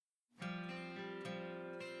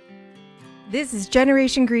This is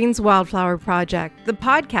Generation Green's Wildflower Project, the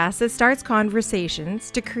podcast that starts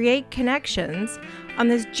conversations to create connections on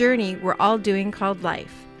this journey we're all doing called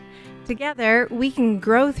life. Together, we can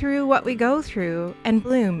grow through what we go through and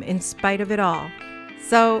bloom in spite of it all.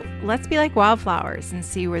 So let's be like wildflowers and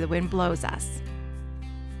see where the wind blows us.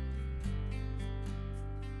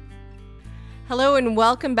 Hello and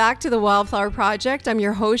welcome back to the Wildflower Project. I'm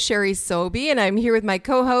your host, Sherry Sobey, and I'm here with my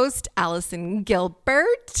co-host, Allison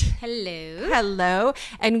Gilbert. Hello. Hello.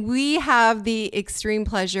 And we have the extreme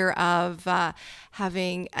pleasure of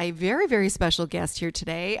having a very, very special guest here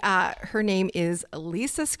today. Her name is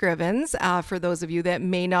Lisa Scrivens. For those of you that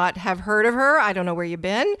may not have heard of her, I don't know where you've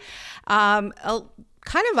been.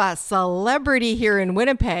 Kind of a celebrity here in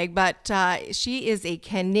Winnipeg, but she is a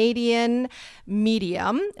Canadian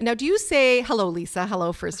medium. Now, do you say, hello, Lisa.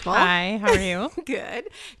 Hello, first of all. Hi, how are you? Good.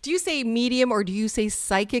 Do you say medium or do you say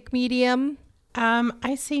psychic medium?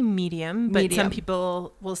 I say medium, but Medium. some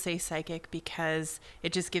people will say psychic because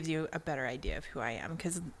it just gives you a better idea of who I am,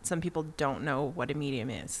 because some people don't know what a medium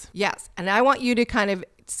is. Yes. And I want you to kind of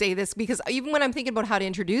say this because even when I'm thinking about how to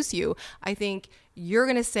introduce you, I think you're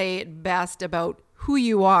going to say it best about who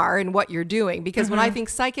you are and what you're doing. Because when I think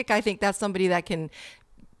psychic, I think that's somebody that can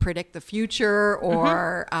predict the future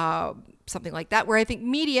or something like that, where I think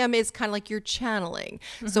medium is kind of like you're channeling.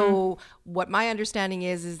 So what my understanding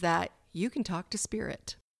is that you can talk to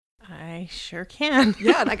spirit. I sure can.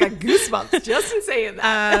 Yeah, and I got goosebumps just in saying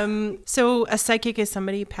that. So a psychic is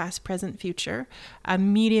somebody past, present, future. A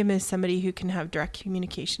medium is somebody who can have direct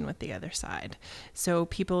communication with the other side. So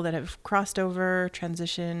people that have crossed over,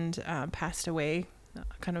 transitioned, passed away,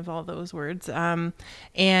 kind of all those words. And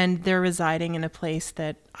they're residing in a place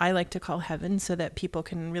that I like to call heaven, so that people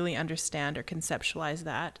can really understand or conceptualize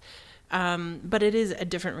that. But it is a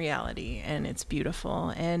different reality, and it's beautiful.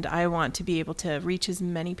 And I want to be able to reach as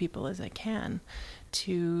many people as I can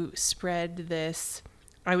to spread this,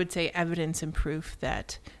 I would say, evidence and proof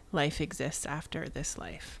that life exists after this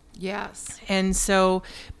life. Yes. And so,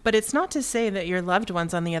 but it's not to say that your loved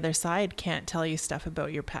ones on the other side can't tell you stuff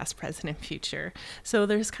about your past, present, and future. So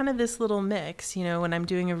there's kind of this little mix, you know, when I'm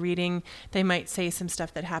doing a reading, they might say some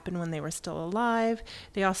stuff that happened when they were still alive.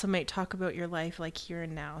 They also might talk about your life like here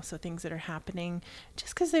and now. So things that are happening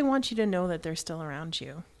just because they want you to know that they're still around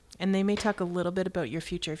you. And they may talk a little bit about your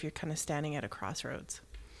future if you're kind of standing at a crossroads.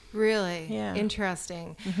 Really? Yeah.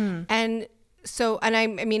 Interesting. And so, and I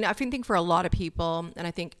mean, I think for a lot of people, and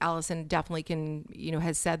I think Allison definitely can,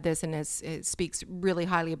 has said this and speaks really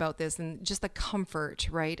highly about this, and just the comfort,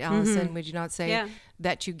 right, Allison? Would you not say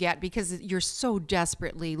that you get, because you're so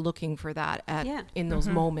desperately looking for that in those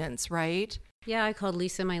moments, right? Yeah, I called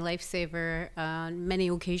Lisa my lifesaver on many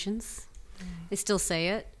occasions. I still say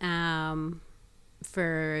it.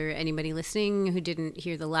 For anybody listening who didn't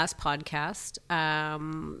hear the last podcast,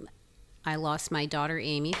 I lost my daughter,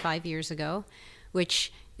 Amy, 5 years ago,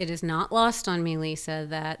 which it is not lost on me, Lisa,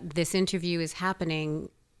 that this interview is happening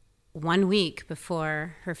 1 week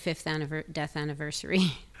before her 5th death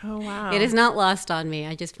anniversary. Oh, wow. It is not lost on me.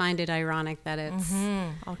 I just find it ironic that it's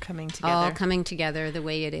All coming together. all coming together the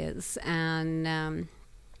way it is. And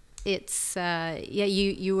it's,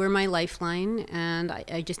 you were my lifeline, and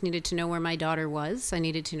I just needed to know where my daughter was. I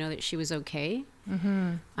needed to know that she was okay.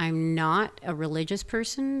 I'm not a religious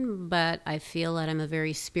person, but I feel that I'm a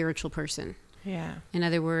very spiritual person. Yeah. In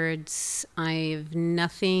other words, I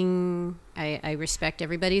respect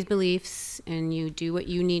everybody's beliefs, and you do what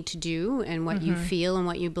you need to do, and what you feel and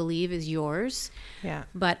what you believe is yours. Yeah.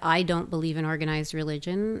 But I don't believe in organized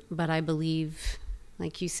religion, but I believe,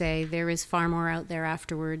 like you say, there is far more out there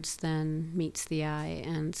afterwards than meets the eye.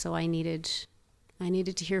 And so I needed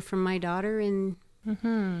to hear from my daughter, and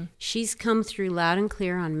she's come through loud and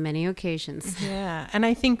clear on many occasions. Yeah. And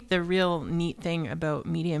I think the real neat thing about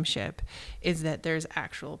mediumship is that there's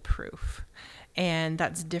actual proof. And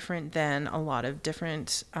that's different than a lot of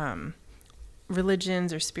different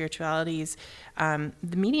religions or spiritualities. The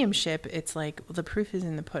mediumship, it's like, well, the proof is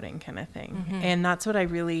in the pudding kind of thing. And that's what I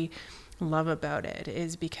really love about it,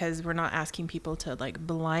 is because we're not asking people to like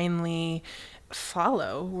blindly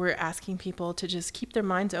follow. We're asking people to just keep their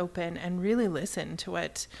minds open and really listen to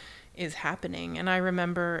what is happening. And I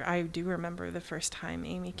do remember the first time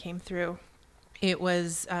Amy came through. It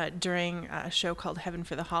was during a show called Heaven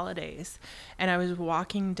for the Holidays, and I was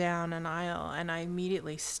walking down an aisle, and I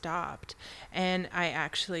immediately stopped, and I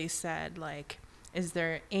actually said, like, is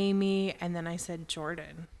there Amy? And then I said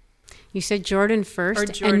Jordan. You said Jordan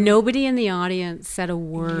first, Jordan. and nobody in the audience said a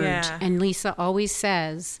word. Yeah. And Lisa always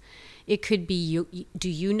says, it could be you. Do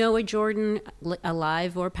you know a Jordan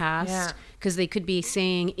alive or past? Yeah. Because they could be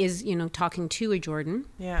saying, talking to a Jordan.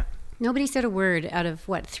 Yeah. Nobody said a word out of,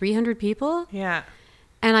 300 people? Yeah.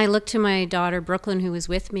 And I looked to my daughter, Brooklyn, who was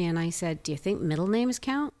with me, and I said, do you think middle names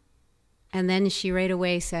count? And then she right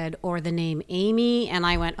away said, or the name Amy. And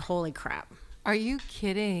I went, holy crap. Are you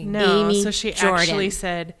kidding? No, Amy so she Jordan. actually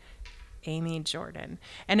said Amy Jordan.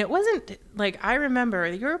 And it wasn't like, I remember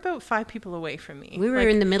you're about 5 people away from me. We were like,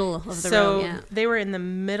 in the middle of the so row, yeah. they were in the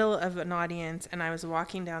middle of an audience and I was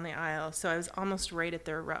walking down the aisle. So I was almost right at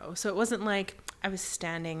their row. So it wasn't like I was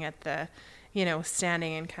standing at the,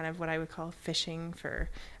 standing in kind of what I would call fishing for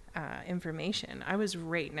information. I was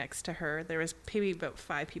right next to her. There was maybe about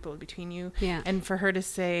 5 people between you. Yeah. And for her to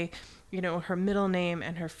say, her middle name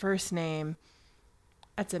and her first name,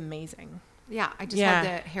 that's amazing. Yeah, I just had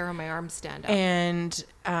the hair on my arm stand up. And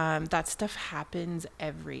that stuff happens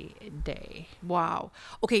every day. Wow.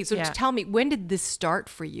 Okay, so tell me, when did this start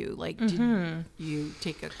for you? Like, did you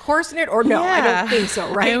take a course in it? Or no, I don't think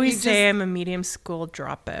so, right? I always say I'm a medium school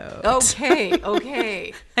dropout.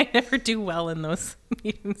 Okay. I never do well in those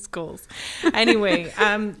medium schools. Anyway,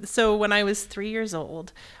 so when I was 3 years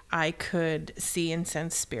old, I could see and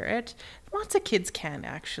sense spirit. Lots of kids can,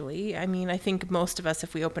 actually. I mean, I think most of us,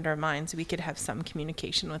 if we opened our minds, we could have some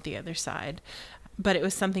communication with the other side. But it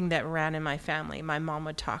was something that ran in my family. My mom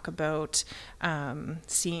would talk about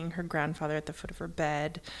seeing her grandfather at the foot of her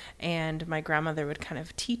bed, and my grandmother would kind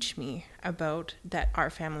of teach me about that our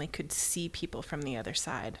family could see people from the other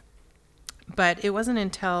side. But it wasn't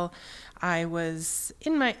until I was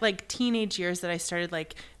in my teenage years that I started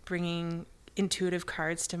bringing intuitive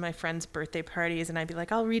cards to my friends' birthday parties, and I'd be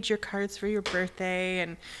like, I'll read your cards for your birthday.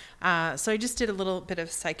 And so I just did a little bit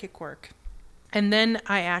of psychic work. And then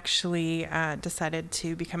I actually decided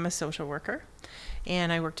to become a social worker.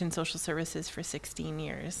 And I worked in social services for 16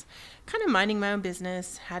 years, kind of minding my own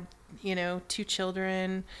business, had, 2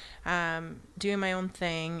 children, doing my own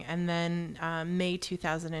thing. And then May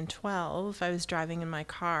 2012, I was driving in my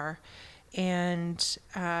car, and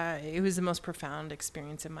it was the most profound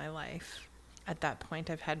experience in my life. At that point,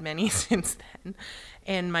 I've had many since then.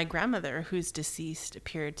 And my grandmother, who's deceased,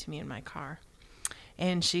 appeared to me in my car.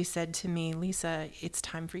 And she said to me, Lisa, it's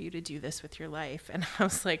time for you to do this with your life. And I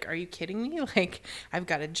was like, are you kidding me? I've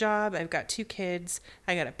got a job, I've got 2 kids,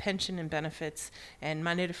 I got a pension and benefits, and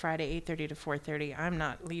Monday to Friday, 8:30 to 4:30, I'm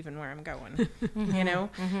not leaving where I'm going.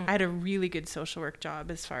 I had a really good social work job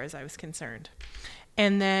as far as I was concerned.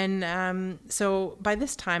 And then, so by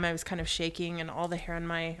this time I was kind of shaking and all the hair on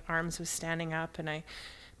my arms was standing up, and I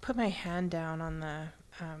put my hand down on the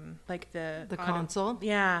console.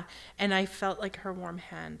 Yeah. And I felt like her warm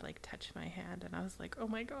hand, touch my hand. And I was like, oh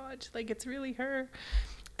my God, it's really her.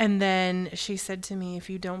 And then she said to me, if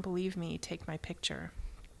you don't believe me, take my picture.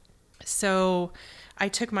 So I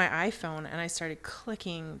took my iPhone and I started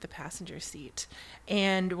clicking the passenger seat.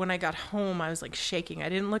 And when I got home, I was shaking. I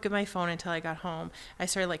didn't look at my phone until I got home. I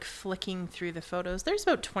started flicking through the photos. There's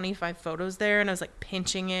about 25 photos there. And I was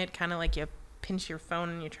pinching it, kind of like you pinch your phone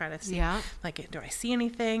and you try to see, do I see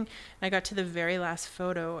anything? And I got to the very last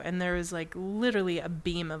photo, and there was literally a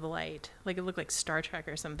beam of light. It looked like Star Trek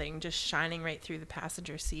or something, just shining right through the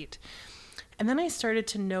passenger seat. And then I started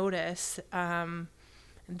to notice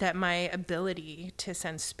that my ability to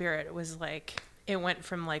sense spirit was it went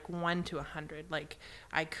from 1 to 100.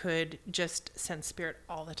 I could just sense spirit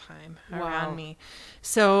all the time around me.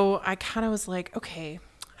 So I kind of was okay,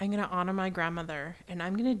 I'm going to honor my grandmother, and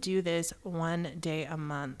I'm going to do this 1 day a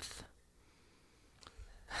month.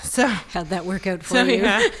 So how'd that work out for you?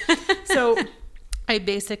 Yeah. So I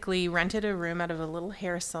basically rented a room out of a little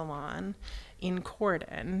hair salon in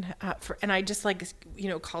Corden, and I just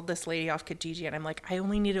called this lady off Kijiji, and I'm I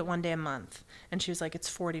only need it 1 day a month. And she was like,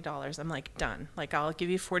 it's $40. I'm done. I'll give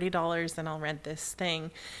you $40, then I'll rent this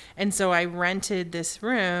thing. And so I rented this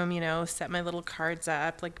room, set my little cards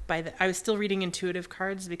up. I was still reading intuitive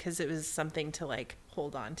cards because it was something to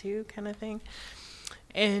hold on to, kind of thing.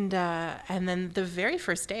 And then the very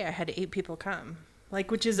first day I had 8 people come,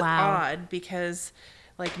 which is odd because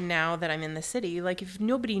now that I'm in the city, if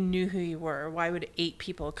nobody knew who you were, why would 8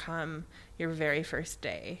 people come your very first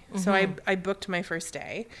day? Mm-hmm. So I booked my first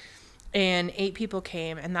day, and 8 people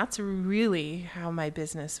came, and that's really how my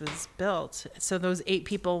business was built. So those 8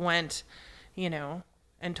 people went,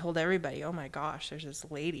 and told everybody, oh my gosh, there's this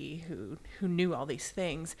lady who knew all these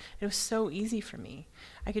things. It was so easy for me.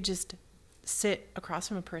 I could just sit across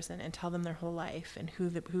from a person and tell them their whole life and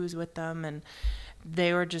who's with them, and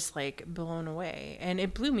they were just blown away, and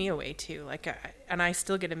it blew me away too. And I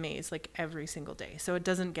still get amazed every single day, so it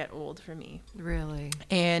doesn't get old for me. Really?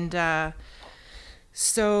 And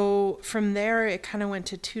so from there it kind of went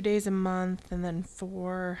to 2 days a month, and then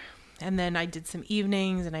 4, and then I did some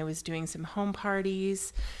evenings, and I was doing some home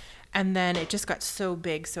parties. And then it just got so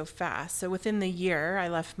big so fast. So within the year, I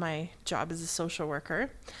left my job as a social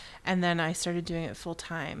worker, and then I started doing it full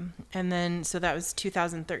time. And then, so that was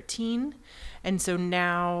 2013. And so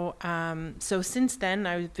now, so since then,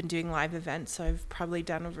 I've been doing live events. So I've probably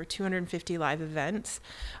done over 250 live events.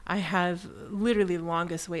 I have literally the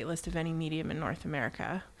longest wait list of any medium in North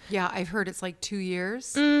America. Yeah, I've heard it's like 2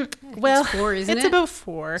 years. Well, it's 4, isn't it's it? about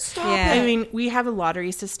 4. Yeah. I mean, we have a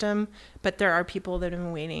lottery system, but there are people that have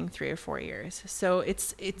been waiting 3 or 4 years. So it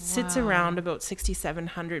sits around about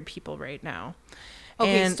 6,700 people right now.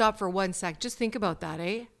 Okay, And- stop for 1 sec. Just think about that,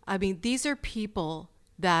 eh? I mean, these are people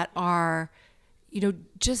that are,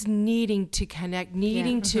 just needing to connect,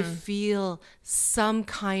 needing to feel some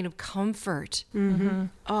kind of comfort.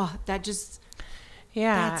 Oh, that just,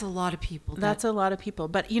 that's a lot of people. That's a lot of people.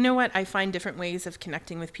 But you know what? I find different ways of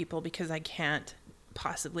connecting with people because I can't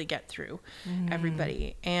possibly get through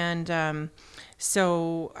everybody. And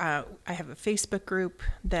so I have a Facebook group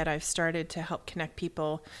that I've started to help connect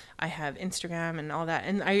people. I have Instagram and all that.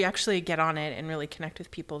 And I actually get on it and really connect with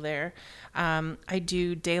people there. I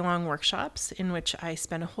do day-long workshops in which I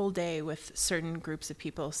spend a whole day with certain groups of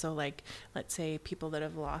people. So like, let's say people that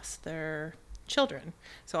have lost their children.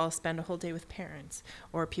 So I'll spend a whole day with parents,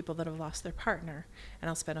 or people that have lost their partner, and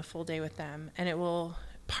I'll spend a full day with them. And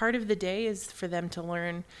part of the day is for them to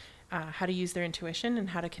learn how to use their intuition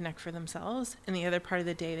and how to connect for themselves. And the other part of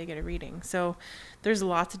the day, they get a reading. So there's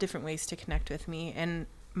lots of different ways to connect with me. And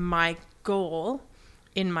my goal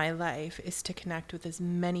in my life is to connect with as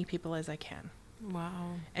many people as I can.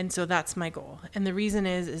 Wow. And so that's my goal. And the reason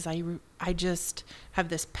is I just have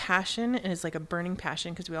this passion, and it's like a burning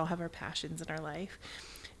passion, because we all have our passions in our life,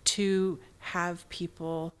 to have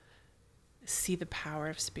people see the power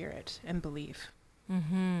of spirit and believe.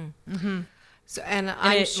 So, and And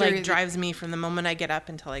I'm it sure like drives me from the moment I get up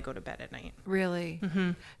until I go to bed at night. Really?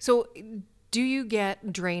 So do you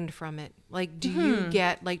get drained from it? Like, do you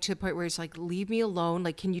get like to the point where it's like, leave me alone?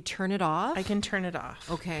 Like, can you turn it off? I can turn it off.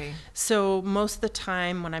 Okay. So most of the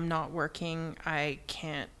time when I'm not working, I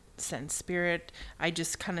can't sense spirit. I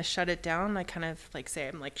just kind of shut it down. I kind of like say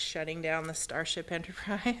I'm like shutting down the Starship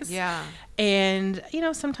Enterprise. Yeah. And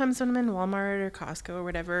sometimes when I'm in Walmart or Costco or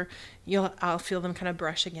whatever, I'll feel them kind of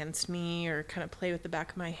brush against me or kind of play with the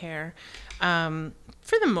back of my hair.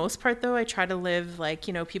 For the most part, though, I try to live like,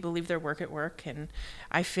 people leave their work at work, and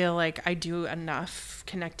I feel like I do enough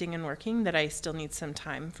connecting and working that I still need some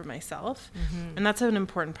time for myself. And that's an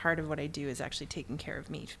important part of what I do, is actually taking care of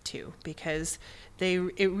me too, because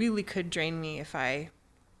it really could drain me if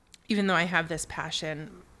even though I have this passion,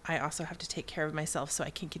 I also have to take care of myself so I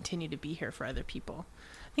can continue to be here for other people.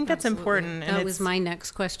 I think that's important. And that was my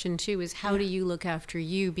next question too, is how do you look after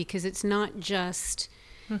you? Because it's not just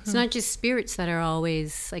spirits that are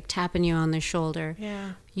always like tapping you on the shoulder.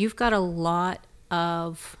 Yeah. You've got a lot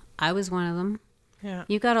of, I was one of them. Yeah.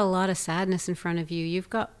 You've got a lot of sadness in front of you. You've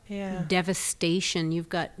got devastation. You've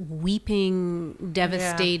got weeping,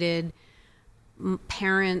 devastated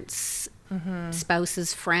parents,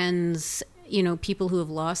 spouses, friends, people who have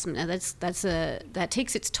lost them. That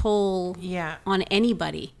takes its toll on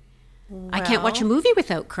anybody. Well, I can't watch a movie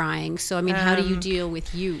without crying. So, I mean, how do you deal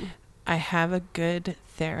with you? I have a good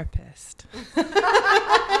therapist.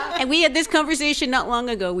 And we had this conversation not long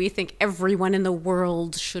ago. We think everyone in the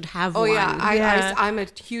world should have one. Oh yeah, I'm a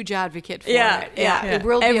huge advocate for it. Yeah. It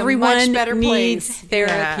will be Everyone a much better needs place.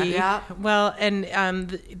 therapy. Yeah. Well, and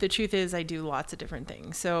the truth is I do lots of different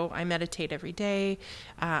things. So I meditate every day.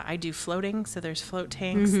 I do floating. So there's float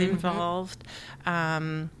tanks involved.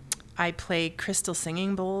 I play crystal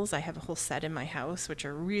singing bowls. I have a whole set in my house, which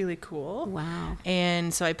are really cool. Wow.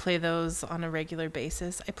 And so I play those on a regular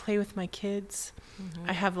basis. I play with my kids.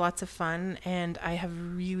 I have lots of fun, and I have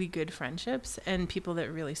really good friendships and people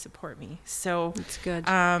that really support me. So That's good.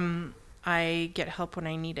 I get help when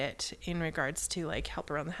I need it in regards to like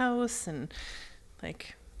help around the house and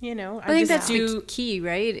like, I think that's the key,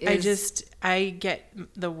 right? I get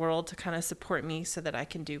the world to kind of support me so that I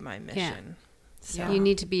can do my mission. So. You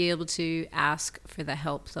need to be able to ask for the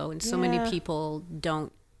help, though, and so many people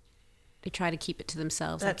don't. They try to keep it to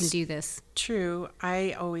themselves. I can do this. True.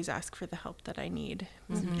 I always ask for the help that I need.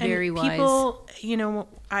 Very wise. People,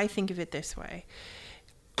 I think of it this way.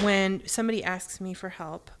 When somebody asks me for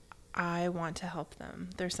help, I want to help them.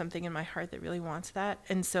 There's something in my heart that really wants that.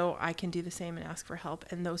 And so I can do the same and ask for help.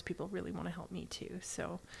 And those people really want to help me too.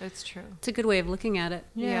 So That's true. It's a good way of looking at it.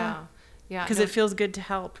 Yeah. Because it feels good to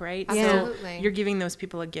help, right? Absolutely. So you're giving those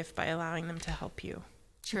people a gift by allowing them to help you.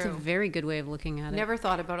 It's a True. very good way of looking at it. Never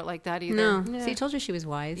thought about it like that either. No. Yeah. See, I told you she was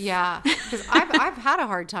wise. Yeah, because I've had a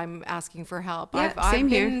hard time asking for help. Yeah, I've same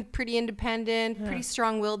here. been pretty independent, pretty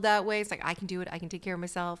strong-willed that way. It's like I can do it. I can take care of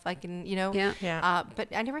myself. I can, Yeah. Yeah. But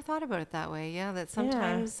I never thought about it that way. Yeah, that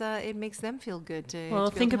sometimes it makes them feel good to. Well,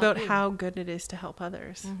 to be think able to about help you. how good it is to help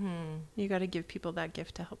others. You got to give people that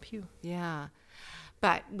gift to help you. Yeah.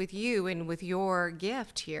 But with you and with your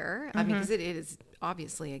gift here, I mean, because it is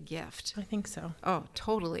obviously a gift. I think so. Oh,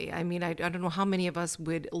 totally. I mean, I don't know how many of us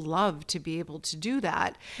would love to be able to do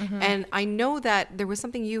that. And I know that there was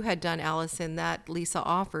something you had done, Allison, that Lisa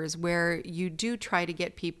offers where you do try to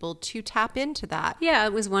get people to tap into that. Yeah,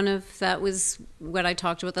 it was that was what I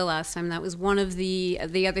talked about the last time. That was one of the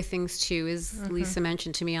other things too, is Lisa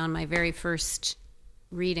mentioned to me on my very first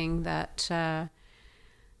reading that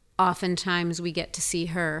oftentimes we get to see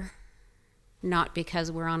her, not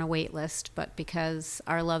because we're on a wait list, but because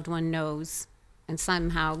our loved one knows and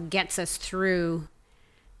somehow gets us through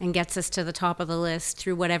and gets us to the top of the list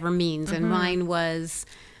through whatever means. And mine was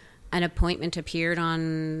an appointment appeared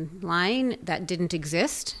online that didn't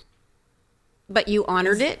exist, but you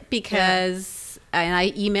honored it because, and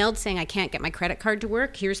I emailed saying, I can't get my credit card to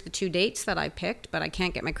work. Here's the 2 dates that I picked, but I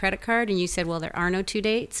can't get my credit card. And you said, well, there are no 2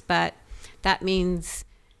 dates, but that means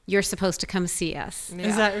you're supposed to come see us.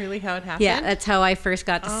 Is that really how it happened? Yeah, that's how I first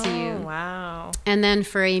got to see you. Oh, wow. And then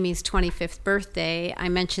for Amy's 25th birthday, I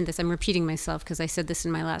mentioned this, I'm repeating myself because I said this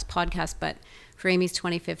in my last podcast, but for Amy's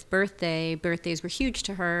 25th birthday, birthdays were huge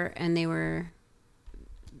to her, and they were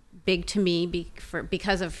big to me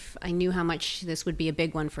because of I knew how much this would be a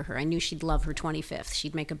big one for her. I knew she'd love her 25th.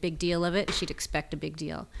 She'd make a big deal of it. She'd expect a big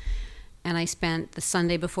deal. And I spent the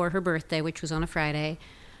Sunday before her birthday, which was on a Friday,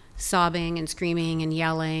 sobbing and screaming and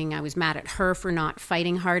yelling. I was mad at her for not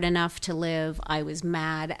fighting hard enough to live. I was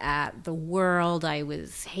mad at the world. I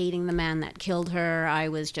was hating the man that killed her. I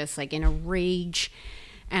was just like in a rage.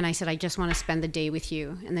 And I said, I just want to spend the day with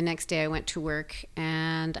you. And the next day I went to work,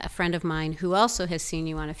 and a friend of mine who also has seen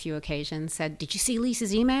you on a few occasions said, did you see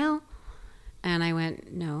Lisa's email? And I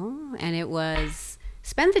went, no. And it was,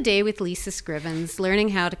 spend the day with Lisa Scrivens, learning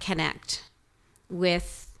how to connect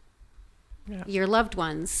with your loved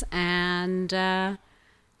ones. And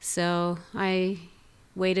so I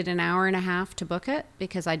waited an hour and a half to book it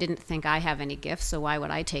because I didn't think I have any gifts, so why would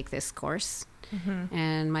I take this course?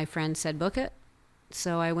 And my friend said, book it.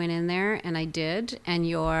 So I went in there and I did. And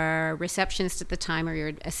your receptionist at the time, or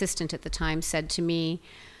your assistant at the time, said to me,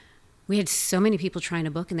 we had so many people trying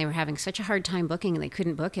to book and they were having such a hard time booking and they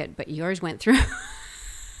couldn't book it, but yours went through.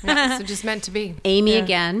 Yeah, so just meant to be. Amy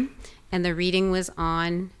again. And the reading was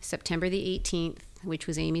on September the 18th, which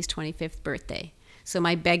was Amy's 25th birthday. So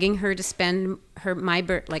my begging her to spend her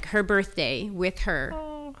birthday with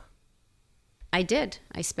her, I did.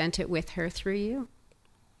 I spent it with her through you.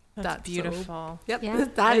 That's beautiful. Yep, Yeah.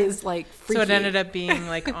 that is like freaky. So it ended up being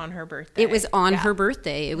like on her birthday. It was on her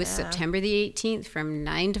birthday. It was September the 18th from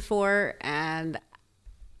 9 to 4. And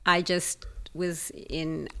I just was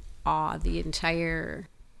in awe the entire...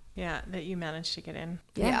 Yeah, that you managed to get in.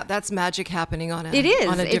 Yeah, that's magic happening on a It is.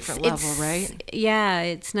 on a different level, right? Yeah,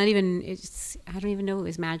 it's not even, I don't even know it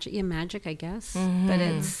was magic. Yeah, magic, I guess.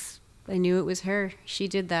 But I knew it was her. She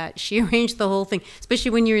did that. She arranged the whole thing, especially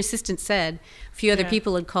when your assistant said a few other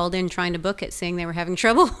people had called in trying to book it, saying they were having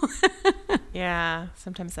trouble. Yeah,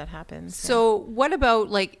 sometimes that happens. So what about,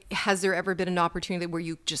 like, has there ever been an opportunity where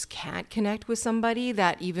you just can't connect with somebody,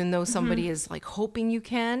 that even though somebody is like hoping you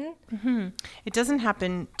can? It doesn't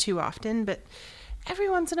happen too often, but every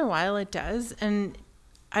once in a while it does. And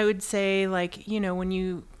I would say, like, you know, when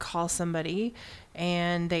you call somebody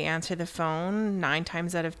and they answer the phone 9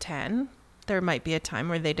 times out of 10, there might be a time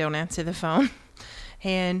where they don't answer the phone.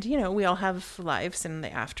 And, you know, we all have lives in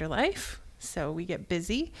the afterlife, so we get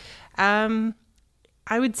busy.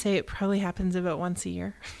 I would say it probably happens about once a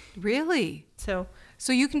year. Really? So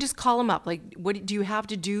you can just call them up. Like, what do you have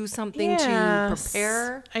to do something to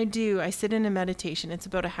prepare? I do. I sit in a meditation. It's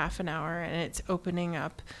about a half an hour, and it's opening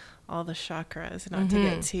up all the chakras, not to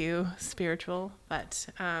get too spiritual, but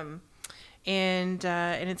and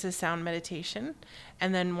it's a sound meditation.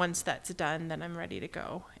 And then once that's done, then I'm ready to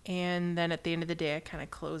go. And then at the end of the day, I kind of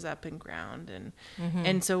close up and ground.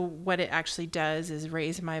 And so what it actually does is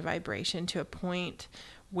raise my vibration to a point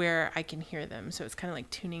where I can hear them. So it's kind of like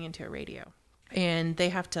tuning into a radio. And they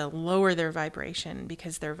have to lower their vibration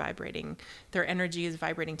because they're vibrating. Their energy is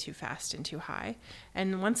vibrating too fast and too high.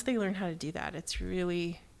 And once they learn how to do that, it's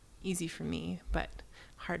really easy for me. But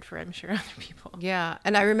hard for, I'm sure, other people. Yeah,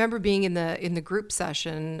 and I remember being in the group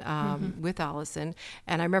session with Allison,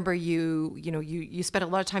 and I remember you spent a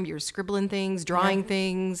lot of time, you were scribbling things, drawing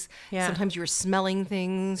things. Yeah. Sometimes you were smelling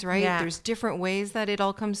things, right? Yeah. There's different ways that it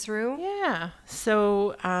all comes through. Yeah.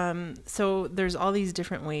 So so there's all these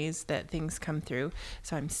different ways that things come through.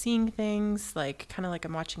 So I'm seeing things, like kind of like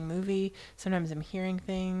I'm watching a movie. Sometimes I'm hearing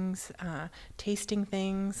things, tasting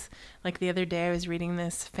things. Like the other day I was reading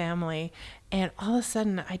this family, and all of a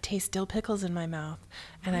sudden I taste dill pickles in my mouth.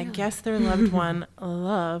 And I guess their loved one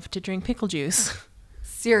loved to drink pickle juice.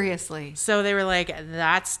 Seriously. So they were like,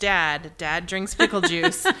 that's Dad. Dad drinks pickle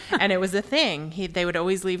juice. And it was a thing. They would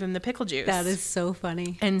always leave him the pickle juice. That is so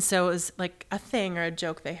funny. And so it was like a thing or a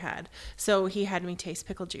joke they had. So he had me taste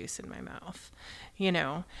pickle juice in my mouth,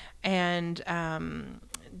 and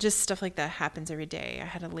just stuff like that happens every day. I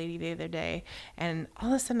had a lady the other day, and all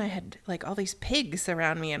of a sudden I had like all these pigs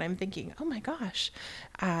around me, and I'm thinking, oh my gosh,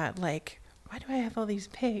 why do I have all these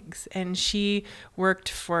pigs? And she worked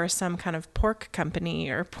for some kind of pork company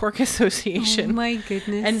or pork association. Oh my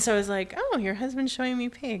goodness. And so I was like, oh, your husband's showing me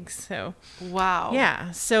pigs. So Wow.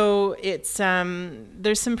 yeah. So it's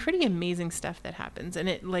there's some pretty amazing stuff that happens, and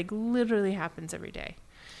it like literally happens every day.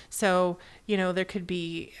 So, there could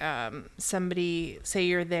be somebody, say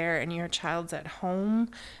you're there and your child's at home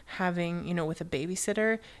having, with a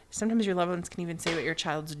babysitter. Sometimes your loved ones can even say what your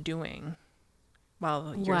child's doing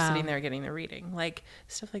while you're sitting there getting the reading. Like,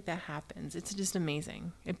 stuff like that happens. It's just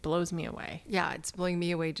amazing. It blows me away. Yeah, it's blowing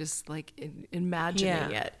me away just like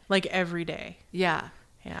imagining it. Like every day. Yeah.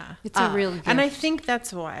 Yeah. It's a real gift. And I think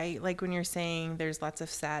that's why, like when you're saying there's lots of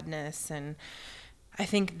sadness, and I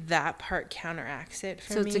think that part counteracts it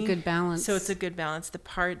for me. So it's a good balance. So it's a good balance. The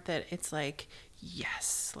part that it's like,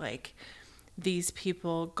 yes, like these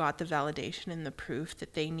people got the validation and the proof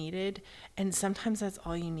that they needed. And sometimes that's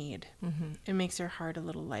all you need. Mm-hmm. It makes your heart a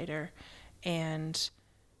little lighter, and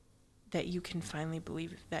that you can finally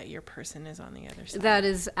believe that your person is on the other side. That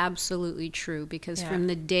is absolutely true, because from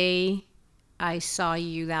the day I saw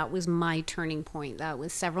you, that was my turning point. That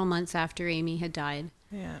was several months after Amy had died.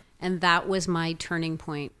 Yeah. And that was my turning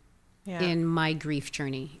point in my grief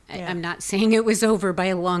journey. Yeah. I'm not saying it was over by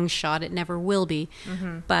a long shot. It never will be.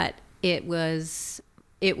 Mm-hmm. But it was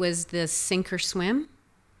this sink or swim.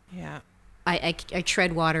 Yeah. I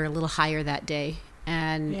tread water a little higher that day.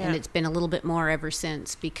 And it's been a little bit more ever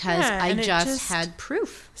since, because I just had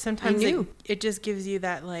proof. Sometimes it just gives you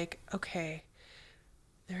that, like, okay,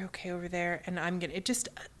 they're okay over there, and it just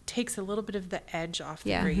takes a little bit of the edge off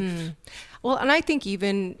the grief. Mm-hmm. Well, and I think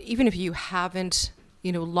even if you haven't,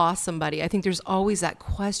 lost somebody, I think there's always that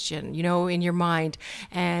question, in your mind,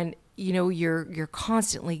 and you're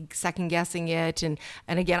constantly second guessing it, and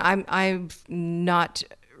again, I'm not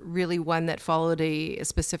really one that followed a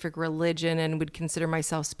specific religion and would consider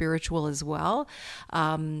myself spiritual as well.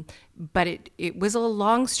 But it was a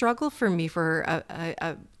long struggle for me for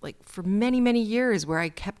for many, many years, where I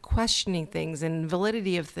kept questioning things and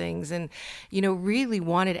validity of things, and, really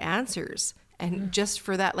wanted answers. And just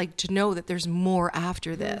for that, like, to know that there's more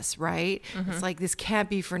after this, right? Mm-hmm. It's like, this can't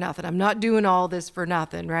be for nothing. I'm not doing all this for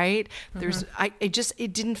nothing, right? Mm-hmm.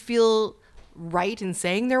 It didn't feel right in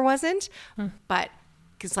saying there wasn't, but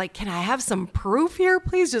it's like, can I have some proof here,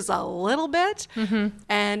 please? Just a little bit. Mm-hmm.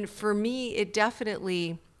 And for me, it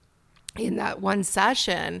definitely, in that one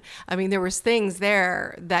session, I mean, there was things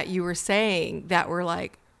there that you were saying that were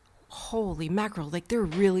like, holy mackerel, like there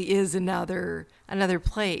really is another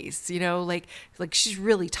place, like she's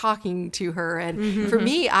really talking to her. And for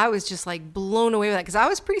me, I was just like blown away with that, because I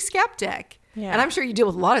was pretty skeptic. Yeah. And I'm sure you deal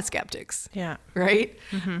with a lot of skeptics. Yeah. Right.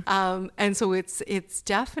 Mm-hmm. And so it's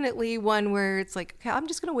definitely one where it's like, okay, I'm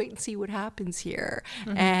just going to wait and see what happens here.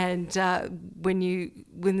 Mm-hmm. And when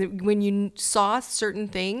you saw certain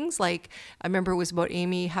things, like I remember it was about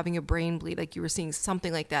Amy having a brain bleed, like you were seeing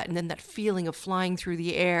something like that, and then that feeling of flying through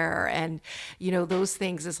the air, and those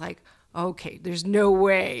things is like, okay, there's no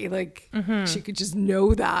way, like, she could just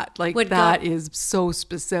know that. Like, is so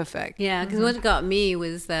specific. Yeah, because what got me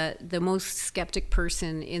was that the most skeptic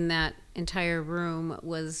person in that entire room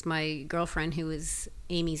was my girlfriend, who was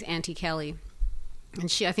Amy's Auntie Kelly.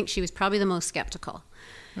 And I think she was probably the most skeptical.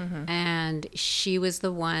 Mm-hmm. And she was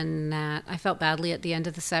the one that I felt badly at the end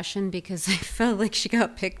of the session, because I felt like she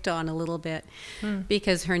got picked on a little bit,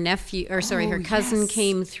 because her her cousin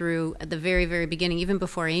came through at the very, very beginning, even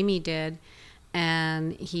before Amy did.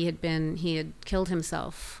 And he had killed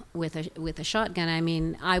himself with a shotgun. I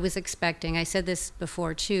mean, I was expecting, I said this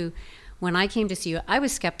before too, when I came to see you, I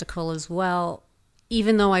was skeptical as well,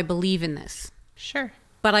 even though I believe in this. Sure.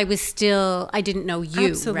 but I didn't know you,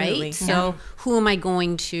 Absolutely. right? So who am I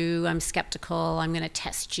going to? I'm skeptical. I'm going to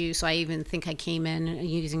test you. So I even think I came in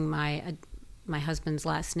using my husband's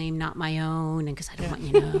last name, not my own, and because I don't want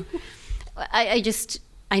you to know.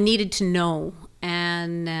 I needed to know,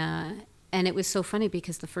 and it was so funny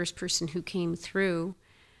because the first person who came through,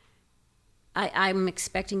 I'm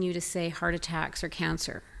expecting you to say heart attacks or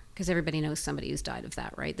cancer, because everybody knows somebody who's died of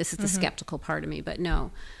that, right? This is the skeptical part of me, but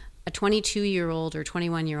no. A 22-year-old or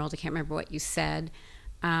 21-year-old, I can't remember what you said,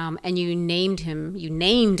 and you named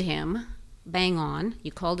him, bang on,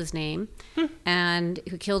 you called his name, and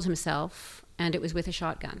who killed himself, and it was with a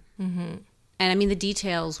shotgun. Mm-hmm. And I mean, the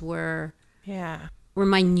details were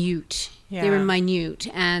minute. Yeah. They were minute.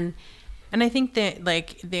 And I think that,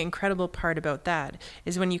 like, the incredible part about that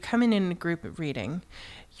is when you come in a group reading,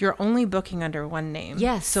 you're only booking under one name.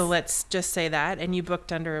 Yes. So let's just say that, and you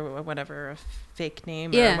booked under a fake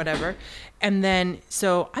name or whatever. And then,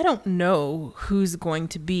 so I don't know who's going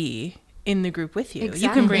to be in the group with you. Exactly.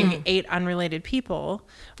 You can bring 8 unrelated people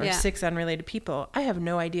or 6 unrelated people. I have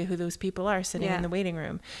no idea who those people are sitting in the waiting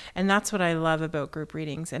room. And that's what I love about group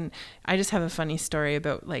readings. And I just have a funny story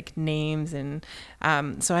about, like, names. And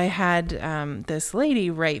so I had this lady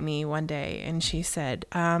write me one day, and she said,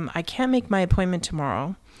 I can't make my appointment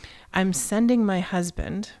tomorrow. I'm sending my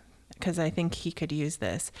husband because I think he could use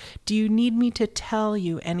this. Do you need me to tell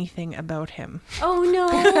you anything about him? Oh, no.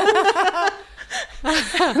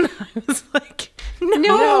 And I was like,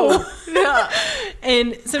 no.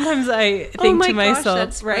 And sometimes I think to myself, gosh,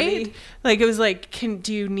 that's right? funny. Like, it was like,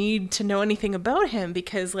 do you need to know anything about him?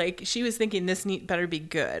 Because, like, she was thinking this better be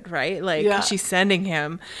good, right? Like, she's sending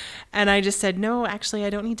him. And I just said, no, actually, I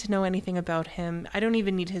don't need to know anything about him. I don't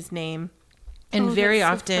even need his name. And very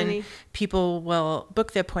often people will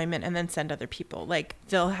book the appointment and then send other people. Like,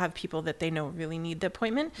 they'll have people that they know really need the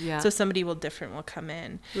appointment. Yeah. So somebody will come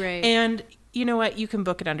in. Right. And you know what? You can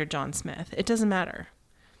book it under John Smith. It doesn't matter.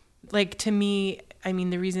 Like, to me, I mean,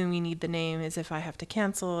 the reason we need the name is if I have to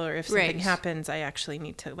cancel or if something happens, I actually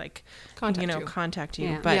need to, like, contact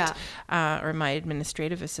you. But, or my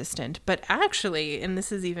administrative assistant. But actually, and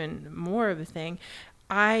this is even more of a thing,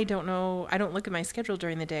 I don't know. I don't look at my schedule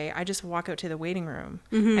during the day. I just walk out to the waiting room,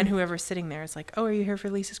 and whoever's sitting there is like, "Oh, are you here for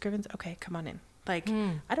Lisa Scrivens? Okay, come on in." Like,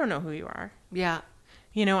 I don't know who you are. Yeah.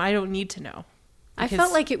 You know, I don't need to know. I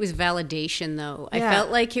felt like it was validation, though. I felt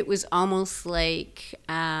like it was almost like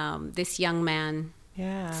this young man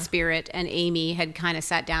spirit and Amy had kind of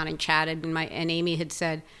sat down and chatted, and Amy had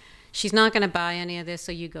said, "She's not going to buy any of this,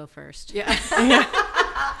 so you go first." Yeah.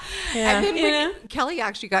 And then Kelly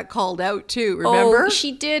actually got called out too, remember? Oh,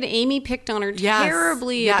 she did. Amy picked on her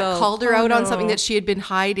terribly. Yeah, called her out on something that she had been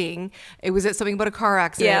hiding. It was something about a car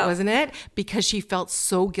accident, wasn't it? Because she felt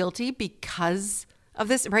so guilty because of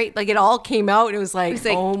this, right? Like, it all came out and it was like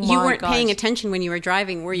oh my you weren't gosh. paying attention when you were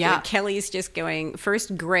driving, were you? Yeah. Kelly's just going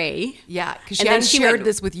first gray. Yeah, because she hadn't shared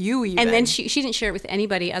this with you even. And then she didn't share it with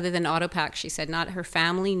anybody other than Autopack. She said not her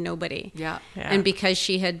family, nobody. Yeah. And because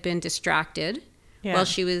she had been distracted. Yeah. Well,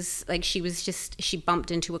 she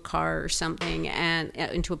bumped into a car or something and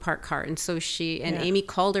into a parked car. And so Amy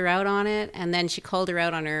called her out on it. And then she called her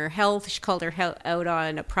out on her health. She called her out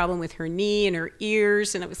on a problem with her knee and her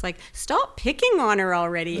ears. And it was like, stop picking on her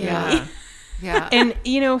already, Amy. Yeah. And,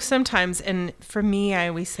 you know, sometimes, and for me, I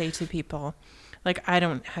always say to people, like, I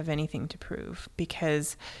don't have anything to prove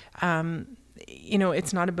because, you know,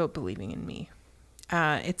 it's not about believing in me.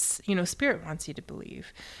 It's, you know, Spirit wants you to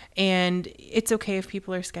believe, and it's okay if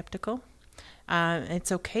people are skeptical.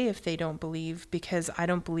 It's okay if they don't believe, because I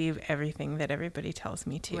don't believe everything that everybody tells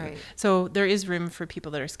me to. Right. So there is room for people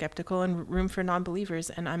that are skeptical and room for non-believers,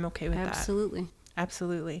 and I'm okay with that.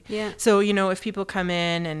 Absolutely. Yeah. So, you know, if people come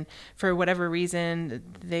in and for whatever reason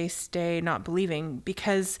they stay not believing,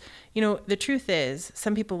 because, you know, the truth is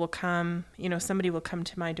some people will come, you know, somebody will come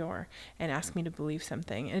to my door and ask me to believe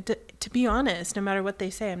something. And to be honest, no matter what they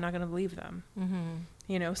say, I'm not going to believe them. Mm-hmm.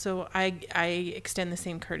 You know, so I extend the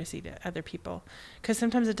same courtesy to other people, because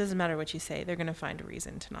sometimes it doesn't matter what you say. They're going to find a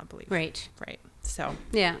reason to not believe. Right. So,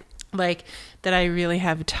 yeah. Like, that I really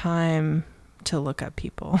have time to look up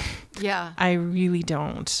people. Yeah. I really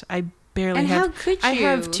don't. I barely have. How could you? I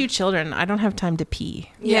have 2 children. I don't have time to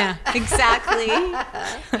pee. Yeah, exactly.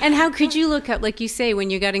 And how could you look up, like you say,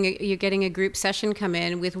 when you're getting a group session come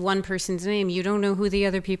in with one person's name, you don't know who the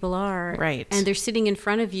other people are. Right. And they're sitting in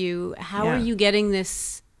front of you. How are you getting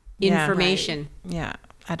this information? Yeah.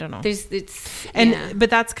 I don't know.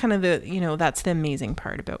 But that's kind of the, you know, that's the amazing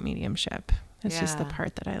part about mediumship. It's just the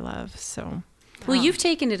part that I love. So Well, you've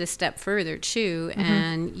taken it a step further too,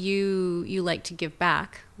 and you like to give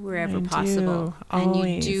back wherever possible, and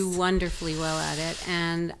you do wonderfully well at it.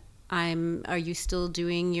 And are you still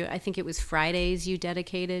doing your? I think it was Fridays you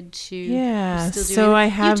dedicated to. Yeah. So I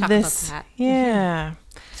have this. About that. Yeah.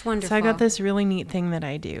 It's wonderful. So I got this really neat thing that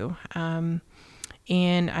I do, and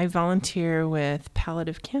I volunteer with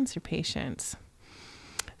palliative cancer patients.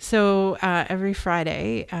 So every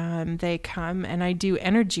Friday, they come and I do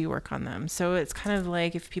energy work on them. So it's kind of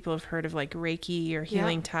like, if people have heard of like Reiki or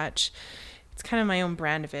healing touch, it's kind of my own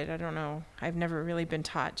brand of it. I don't know. I've never really been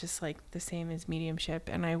taught, just like the same as mediumship.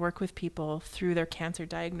 And I work with people through their cancer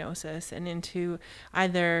diagnosis and into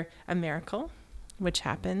either a miracle, which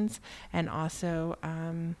happens, and also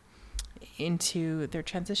into their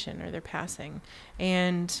transition or their passing.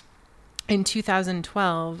 And in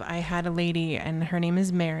 2012, I had a lady, and her name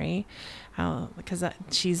is Mary, because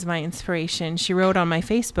she's my inspiration. She wrote on my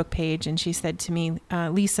Facebook page, and she said to me,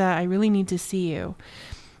 Lisa, I really need to see you,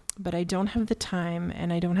 but I don't have the time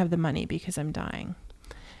and I don't have the money because I'm dying.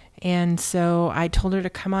 And so I told her to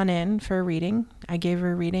come on in for a reading. I gave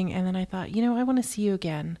her a reading, and then I thought, I want to see you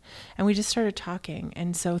again. And we just started talking.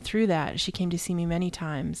 And so through that, she came to see me many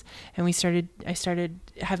times, and I started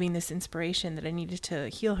having this inspiration that I needed to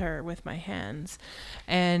heal her with my hands.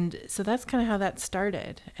 And so that's kind of how that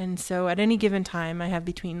started. And so at any given time, I have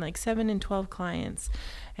between like 7 and 12 clients.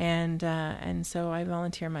 And so I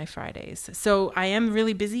volunteer my Fridays. So I am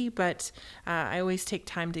really busy, but I always take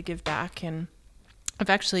time to give back, and I've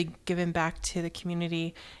actually given back to the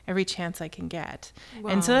community every chance I can get. Wow.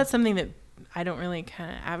 And so that's something that I don't really kind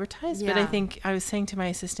of advertise, but I think I was saying to my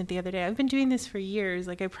assistant the other day, I've been doing this for years.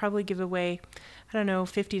 Like I probably give away,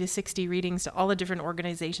 50 to 60 readings to all the different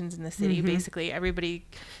organizations in the city. Basically everybody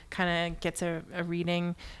kind of gets a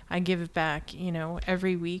reading. I give it back,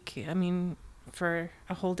 every week. I mean, for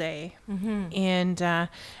a whole day. And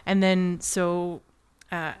then so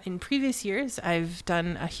in previous years, I've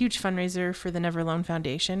done a huge fundraiser for the Never Alone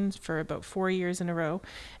Foundation for about 4 years in a row.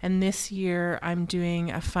 And this year I'm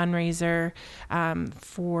doing a fundraiser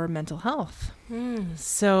for mental health.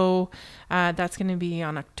 So that's going to be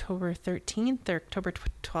on October 13th or October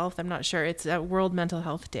 12th. I'm not sure. It's a World Mental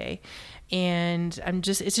Health Day. And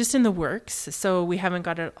it's just in the works. So we haven't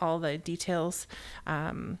got all the details,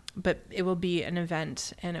 but it will be an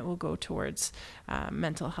event, and it will go towards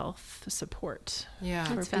mental health support. Yeah,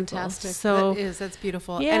 that's fantastic. So that's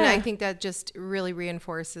beautiful. Yeah. And I think that just really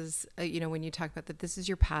reinforces, when you talk about that, this is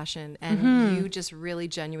your passion, and you just really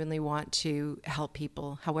genuinely want to help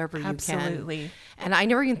people however you can. Absolutely. And I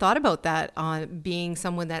never even thought about that on being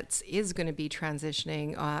someone that is going to be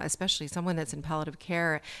transitioning, especially someone that's in palliative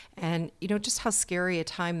care, and just how scary a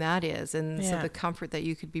time that is, and so the comfort that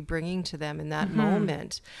you could be bringing to them in that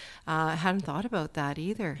moment. Hadn't thought about that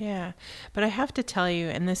either. Yeah, but I have to tell you,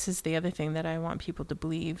 and this is the other thing that I want people to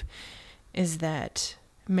believe, is that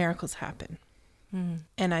miracles happen.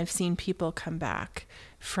 And I've seen people come back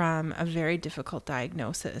from a very difficult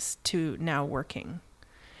diagnosis to now working.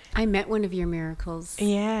 I met one of your miracles.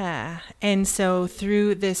 Yeah. And so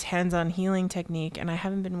through this hands-on healing technique, and I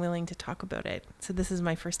haven't been willing to talk about it. So this is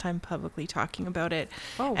my first time publicly talking about it.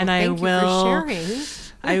 Oh, and thank you for sharing.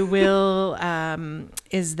 I will,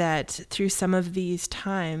 is that through some of these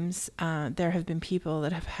times, there have been people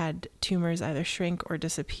that have had tumors either shrink or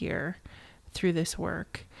disappear through this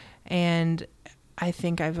work. And I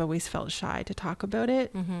think I've always felt shy to talk about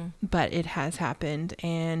it, but it has happened.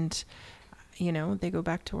 And they go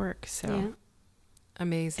back to work. So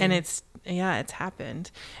amazing. And it's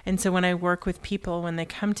happened. And so when I work with people, when they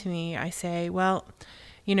come to me, I say, well,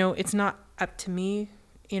 it's not up to me,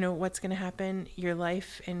 what's going to happen. Your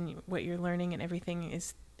life and what you're learning and everything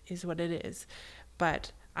is what it is.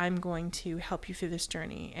 But I'm going to help you through this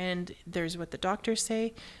journey. And there's what the doctors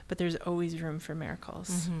say, but there's always room for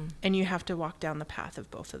miracles. And you have to walk down the path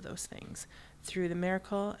of both of those things, through the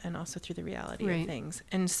miracle and also through the reality of things.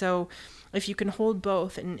 And so if you can hold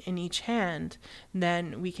both in each hand,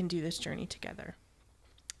 then we can do this journey together.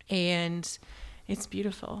 And it's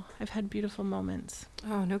beautiful. I've had beautiful moments.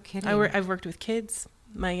 Oh, no kidding. I've worked with kids.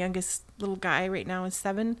 My youngest little guy right now is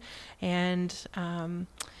 7. And I'm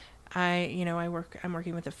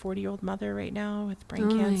working with a 40-year-old mother right now with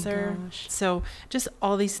brain cancer. My gosh. So just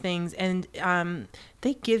all these things. And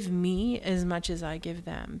they give me as much as I give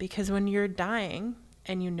them, because when you're dying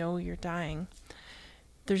and you're dying,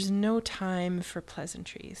 there's no time for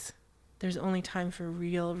pleasantries. There's only time for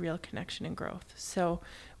real connection and growth. So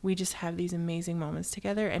we just have these amazing moments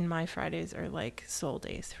together, and my Fridays are like soul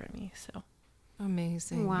days for me. So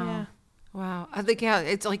amazing. Wow. Yeah. Wow. I think,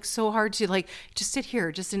 it's like so hard to just sit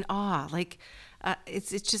here just in awe. it's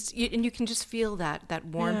just, and you can just feel that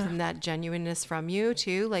warmth and that genuineness from you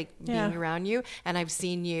too, like being around you. And I've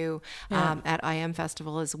seen you at IM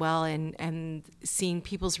Festival as well, and seeing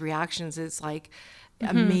people's reactions is like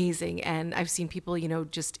amazing. And I've seen people,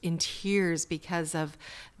 just in tears because of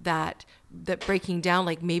that breaking down,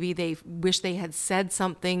 like maybe they wish they had said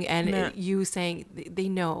something, and you saying they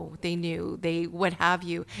knew, what have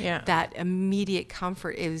you. That immediate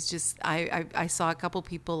comfort is just, I saw a couple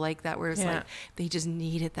people like that where it's like they just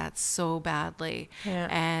needed that so badly.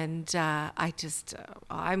 And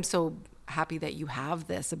I'm so happy that you have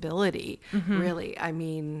this ability. Really, I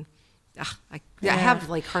mean, I have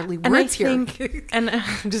like hardly words here. And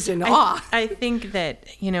I'm just in awe. I think that,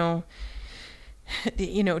 to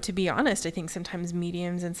be honest, I think sometimes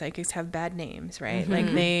mediums and psychics have bad names, right?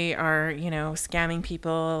 Like they are, scamming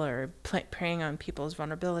people or preying on people's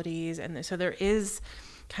vulnerabilities. And so there is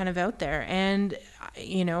kind of out there. And,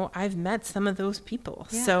 I've met some of those people.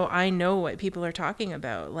 So I know what people are talking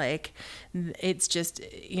about. Like, it's just,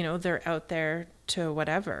 they're out there to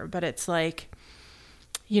whatever. But it's like,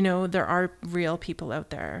 there are real people out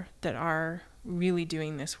there that are really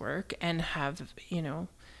doing this work and have,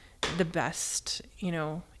 the best,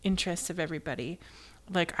 interests of everybody.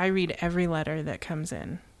 Like, I read every letter that comes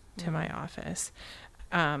in to my office,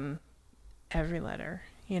 every letter,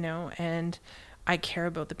 and I care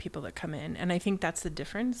about the people that come in. And I think that's the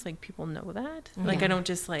difference. Like, people know that. Like, I don't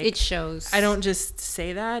just it shows. I don't just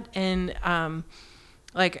say that. And,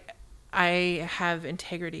 I have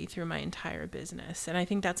integrity through my entire business. And I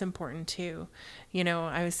think that's important too.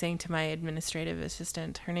 I was saying to my administrative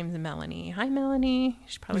assistant, her name's Melanie. Hi, Melanie.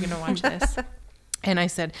 She's probably going to watch this. And I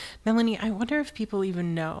said, Melanie, I wonder if people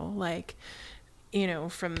even know, like,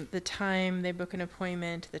 from the time they book an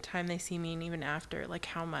appointment to the time they see me, and even after, like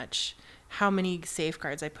how many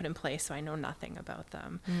safeguards I put in place so I know nothing about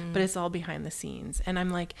them. But it's all behind the scenes. And I'm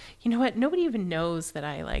like, you know what? Nobody even knows that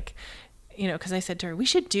I because I said to her, we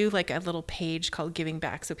should do like a little page called Giving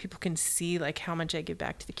Back so people can see like how much I give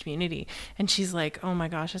back to the community. And she's like, oh my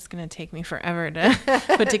gosh, it's going to take me forever to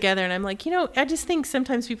put together. And I'm like, I just think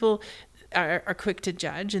sometimes people are quick to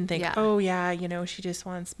judge and think, oh yeah, she just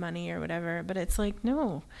wants money or whatever. But it's like,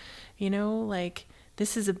 no, like,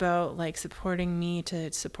 this is about like supporting me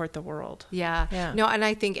to support the world. Yeah. No, and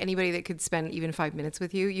I think anybody that could spend even 5 minutes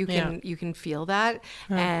with you, you can feel that.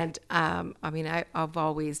 And I mean, I've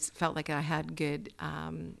always felt like I had good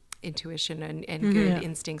intuition and good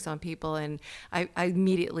instincts on people, and I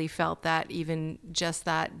immediately felt that, even just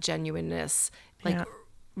that genuineness, like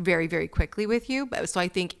very, very quickly with you. So I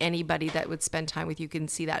think anybody that would spend time with you can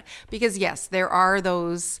see that, because yes, there are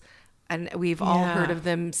those. And we've all heard of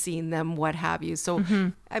them, seen them, what have you. So,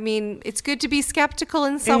 I mean, it's good to be skeptical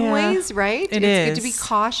in some ways, right? It's good to be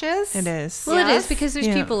cautious. It is. Well, it is, because there's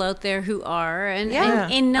people out there who are, and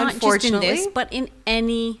not just in this, but in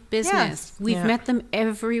any business. We've met them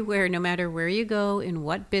everywhere, no matter where you go, in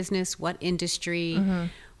what business, what industry,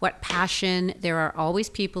 what passion. There are always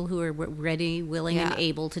people who are ready, willing, and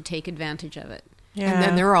able to take advantage of it. Yeah. And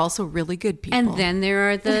then there are also really good people. And then there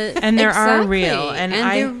are and there are real. And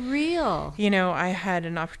they're real. I had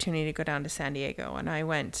an opportunity to go down to San Diego, and I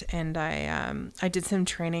went and I did some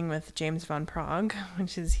training with James Van Prague,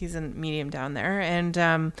 he's a medium down there.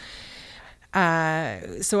 And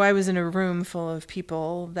so I was in a room full of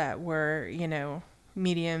people that were,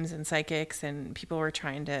 mediums and psychics, and people were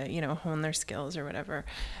trying to, hone their skills or whatever.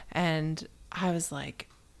 And I was like,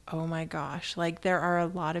 oh my gosh, like, there are a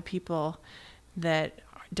lot of people that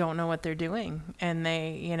don't know what they're doing, and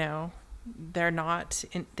they, they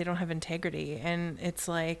don't have integrity. And it's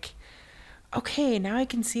like, okay, now I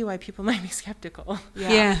can see why people might be skeptical.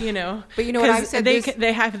 Yeah. But what I've said,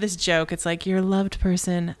 they have this joke. It's like, your loved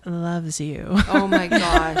person loves you. Oh my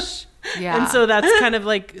gosh. Yeah. And so that's kind of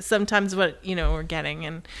like sometimes what, we're getting,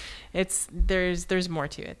 and there's more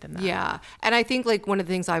to it than that. Yeah. And I think like one of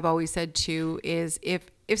the things I've always said too is if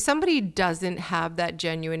somebody doesn't have that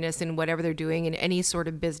genuineness in whatever they're doing, in any sort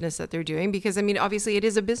of business that they're doing, because I mean, obviously it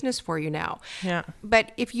is a business for you now. Yeah.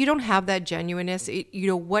 But if you don't have that genuineness,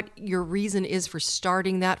 what your reason is for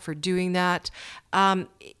starting that, for doing that,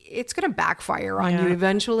 it's going to backfire on you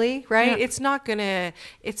eventually, right? Yeah. It's not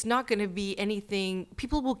going to be anything.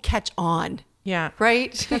 People will catch on Yeah.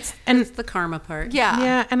 right? That's the karma part. Yeah.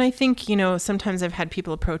 Yeah, and I think, sometimes I've had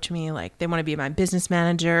people approach me like they want to be my business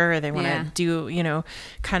manager, or they want to do,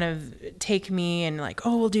 kind of take me and like,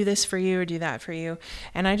 oh, we'll do this for you or do that for you.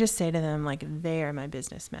 And I just say to them, like, they are my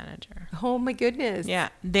business manager. Oh my goodness. Yeah,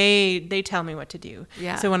 they tell me what to do.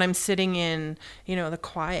 Yeah. So when I'm sitting in, the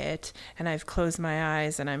quiet and I've closed my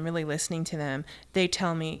eyes and I'm really listening to them, they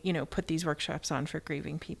tell me, put these workshops on for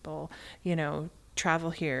grieving people,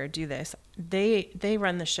 travel here, do this. They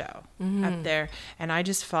run the show up there, and I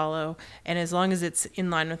just follow. And as long as it's in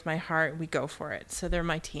line with my heart, we go for it. So they're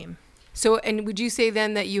my team. So, and would you say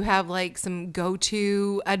then that you have like some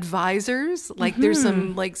go-to advisors? Like there's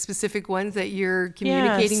some like specific ones that you're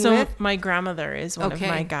communicating so with? My grandmother is one of Okay.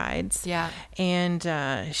 my guides. Yeah.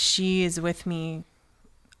 And she is with me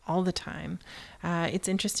all the time. It's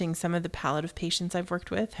interesting. Some of the palliative patients I've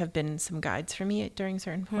worked with have been some guides for me during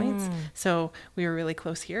certain points. So we were really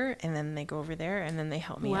close here, and then they go over there, and then they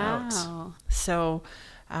help me out. Wow. So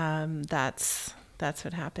that's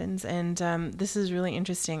what happens. And this is really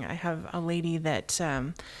interesting. I have a lady that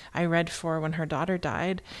I read for when her daughter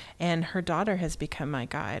died, and her daughter has become my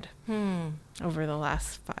guide over the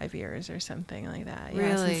last 5 years or something like that.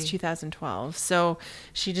 Yeah, Really? since 2012. So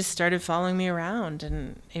she just started following me around,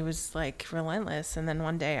 and it was like relentless. And then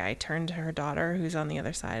one day I turned to her daughter, who's on the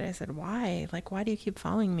other side. I said, why? Like, why do you keep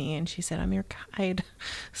following me? And she said, I'm your guide.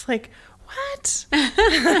 It's like, what?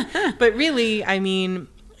 But really, I mean,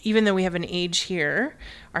 even though we have an age here,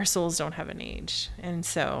 our souls don't have an age. And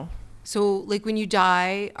so like when you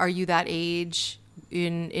die, are you that age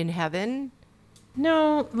in heaven?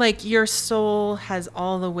 no, like your soul has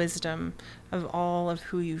all the wisdom of all of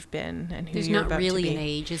who you've been and who There's you're not about really to be. an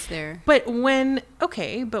age, is there? But when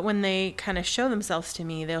they kind of show themselves to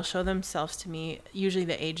me, they'll show themselves to me usually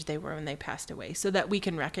the age they were when they passed away, so that we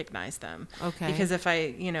can recognize them. Okay. Because if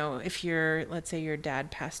let's say your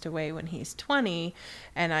dad passed away when he's 20,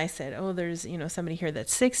 and I said, oh, there's, somebody here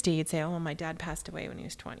that's 60, you'd say, oh, well, my dad passed away when he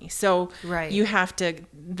was 20. So Right. you have to,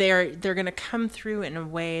 they're going to come through in a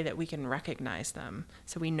way that we can recognize them,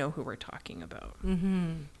 so we know who we're talking about.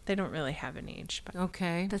 They don't really have an age, but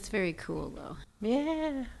Okay. That's very cool, though.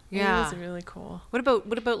 yeah, Yeah. it is really cool. What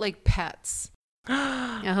about like pets?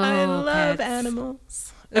 I love pets.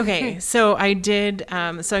 animals. Okay, so I did, so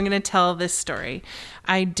I'm going to tell this story.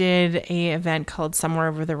 I did a event called Somewhere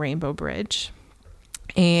Over the Rainbow Bridge,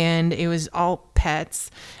 and it was all pets,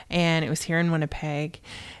 and it was here in Winnipeg.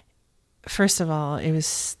 First of all, it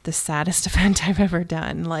was the saddest event I've ever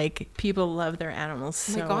done. Like, people love their animals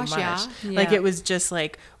so my gosh, much. yeah. Like, Yeah. it was just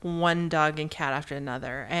like one dog and cat after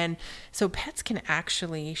another. And so pets can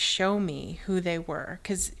actually show me who they were.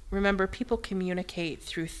 Because remember, people communicate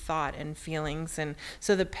through thought and feelings. And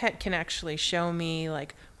so the pet can actually show me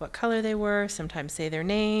like what color they were, sometimes say their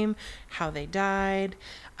name, how they died.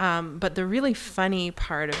 But the really funny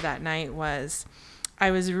part of that night was I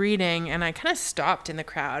was reading and I kind of stopped in the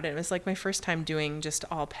crowd. It was like my first time doing just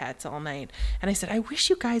all pets all night. And I said, I wish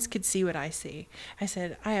you guys could see what I see. I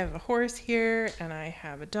said, I have a horse here and I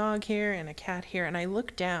have a dog here and a cat here. And I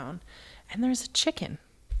looked down and there's a chicken.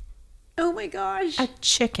 Oh my gosh. A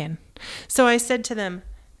chicken. So I said to them,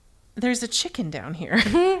 there's a chicken down here.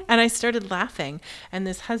 And I started laughing. And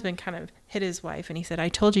this husband kind of hit his wife and he said, I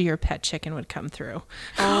told you your pet chicken would come through.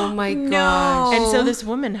 Oh my No. gosh. And so this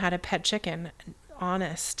woman had a pet chicken,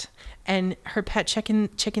 honest, and her pet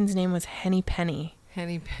chicken's name was Henny Penny.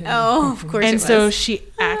 Henny Penny. Oh, of course. And it so was. she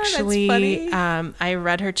that's actually, funny. I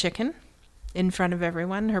read her chicken in front of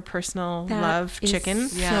everyone, her personal That love is chicken.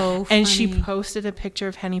 so And she funny. posted a picture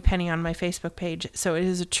of Henny Penny on my Facebook page. So it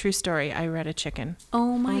is a true story. I read a chicken.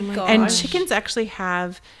 Oh my my gosh. And chickens actually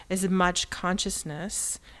have as much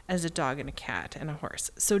consciousness as a dog and a cat and a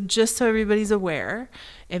horse. So just so everybody's aware,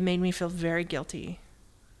 it made me feel very guilty.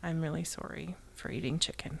 I'm really sorry for eating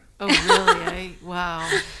chicken. Oh really? Wow.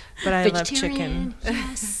 But I love chicken. Vegetarian,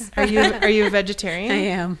 Yes. Are you a vegetarian? I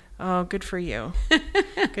am. Oh, good for you.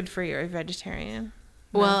 Good for you. Are you a vegetarian?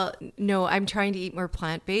 Well, no, I'm trying to eat more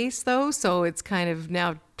plant-based though, so it's kind of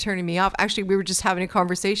now turning me off. Actually, we were just having a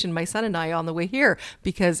conversation, my son and I, on the way here,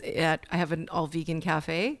 because I have an all-vegan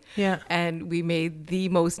cafe. Yeah. And we made the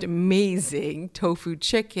most amazing tofu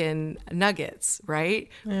chicken nuggets, right?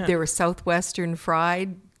 Yeah. They were Southwestern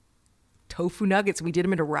fried tofu nuggets. We did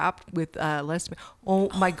them in a wrap with less. Oh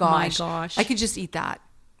my gosh. gosh. I could just eat that.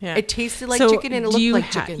 Yeah. It tasted like So chicken and it do looked you like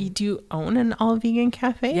chicken. Do you own an all vegan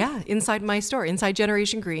cafe? Yeah, inside my store, inside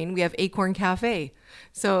Generation Green, we have Acorn Cafe.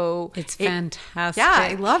 So It's fantastic. Yeah,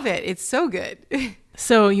 I love it. It's so good.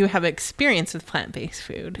 So you have experience with plant-based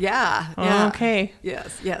food. Yeah. Oh, Yeah. okay.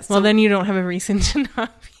 Yes. Yes. Well, So- then you don't have a reason to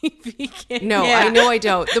not be vegan. No, Yeah. I know I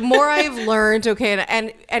don't. The more I've learned, okay,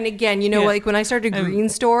 and again, you know, Yeah. like when I started Green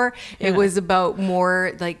Store, it yeah. was about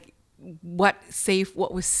more like what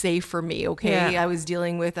was safe for me. Okay, Yeah. I was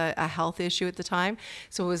dealing with a health issue at the time,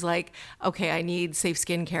 so it was like, okay, I need safe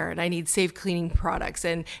skincare and I need safe cleaning products,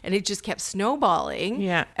 and it just kept snowballing.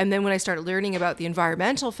 Yeah. And then when I started learning about the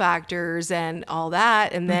environmental factors and all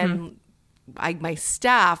that, and then my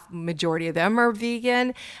staff, majority of them are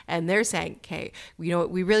vegan, and they're saying, okay, you know what,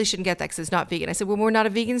 we really shouldn't get that because it's not vegan. I said, well, we're not a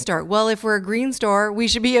vegan store. Well, if we're a green store, we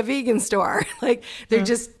should be a vegan store. Like they're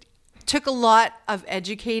just took a lot of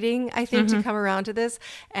educating, I think, to come around to this.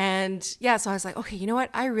 And yeah, so I was like, okay, you know what?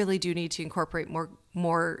 I really do need to incorporate more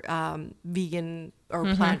vegan or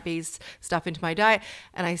plant-based stuff into my diet.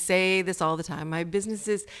 And I say this all the time. My business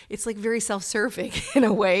it's like very self-serving in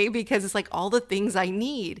a way, because it's like all the things I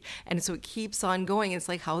need. And so it keeps on going. It's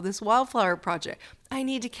like how this wildflower project, I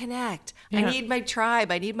need to connect. Yeah. I need my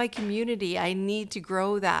tribe. I need my community. I need to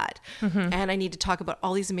grow that. And I need to talk about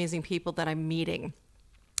all these amazing people that I'm meeting.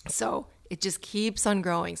 So it just keeps on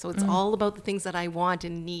growing. So it's all about the things that I want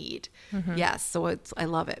and need. Yes. So I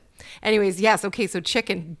love it. Anyways, yes. Okay. So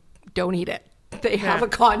chicken, don't eat it. They have a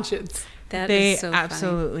conscience. That They is so funny.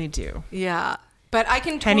 absolutely do. Yeah. But I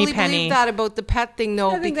can Henny totally Penny. believe that about the pet thing though.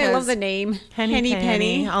 I think because I love the name. Henny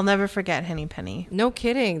Penny. I'll never forget Henny Penny. no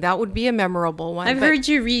kidding. That would be a memorable one. I've But- heard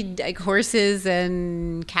you read like horses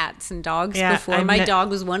and cats and dogs Yeah, before. I've My ne- dog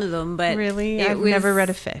was one of them, but Really? it I've was- never read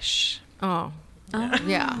a fish. Oh.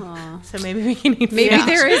 Yeah. So maybe we can eat Maybe fish.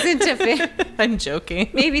 there isn't a fit. I'm joking.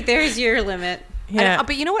 Maybe there's your limit. Yeah.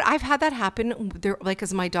 But you know what? I've had that happen there, like,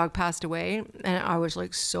 because my dog passed away, and I was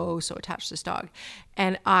like so attached to this dog.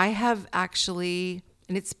 And I have actually,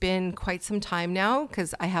 and it's been quite some time now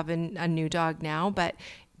because I have a new dog now, but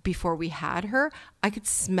before we had her, I could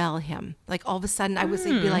smell him. Like all of a sudden I was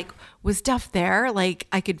be like, was Duff there? Like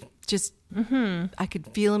I could just, I could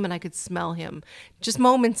feel him and I could smell him. Just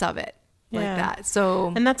moments of it like Yeah. that.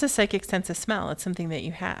 So, And that's a psychic sense of smell. It's something that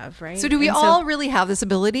you have, right? so do we And all really have this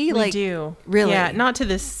ability? We do. Really? Yeah, not to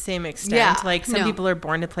the same extent. Yeah. Like some No. people are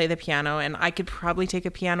born to play the piano, and I could probably take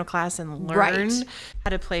a piano class and learn Right. how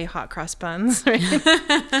to play hot cross buns. Right?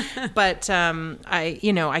 But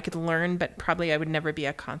I could learn, but probably I would never be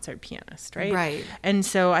a concert pianist, right? Right. And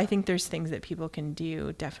so I think there's things that people can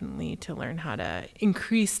do definitely to learn how to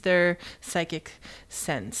increase their psychic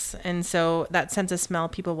sense. And so that sense of smell,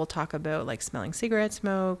 people will talk about like smelling cigarette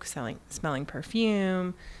smoke, smelling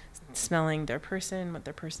perfume, smelling their person, what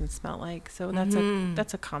their person smell like. So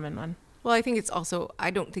that's a common one. Well, I think it's also,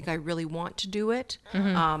 I don't think I really want to do it.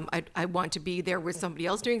 I want to be there with somebody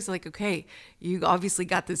else doing it. So like, okay, you obviously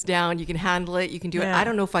got this down. You can handle it. You can do it. Yeah. I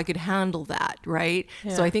don't know if I could handle that, right?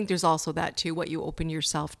 Yeah. So I think there's also that too, what you open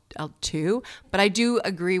yourself to. But I do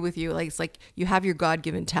agree with you. Like, it's like you have your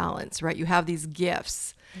God-given talents, right? You have these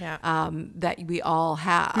gifts Yeah. that we all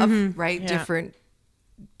have, right? Yeah.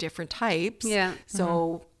 Different types. Yeah.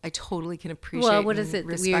 So I totally can appreciate. Well, what is and it?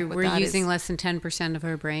 respect what We're that using is. less than 10% of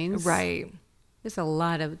our brains. Right. That's a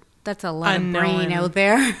lot of brain Unknown. out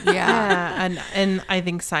there. Yeah. Yeah, and I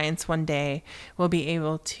think science one day will be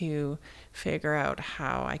able to figure out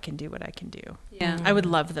how I can do what I can do. Yeah. I would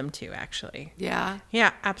love them to, actually. Yeah.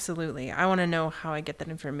 Yeah, absolutely. I want to know how I get that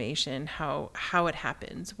information, how it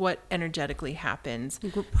happens, what energetically happens.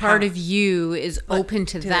 Part how- of you is open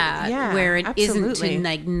to that, yeah, where it not absolutely. to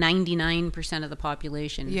like 99% of the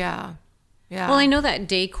population. Yeah. Yeah. Well, I know that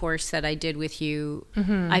day course that I did with you,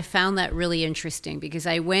 I found that really interesting because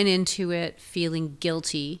I went into it feeling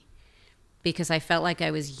guilty because I felt like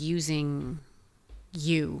I was using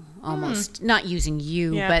you almost, not using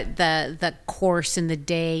you, Yeah. but the course in the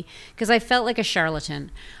day, because I felt like a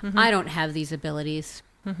charlatan. I don't have these abilities.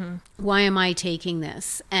 Why am I taking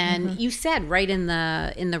this? And you said right in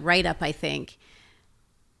the write-up, I think,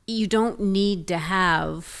 you don't need to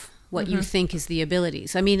have what you think is the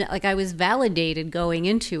abilities. I mean, like I was validated going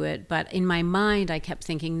into it, but in my mind, I kept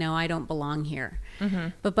thinking, no, I don't belong here.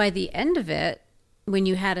 But by the end of it, when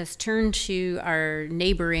you had us turn to our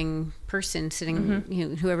neighboring person sitting,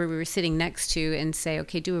 whoever we were sitting next to, and say,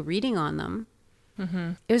 okay, do a reading on them,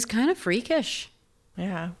 it was kind of freakish.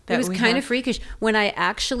 Yeah. It was kind of freakish when I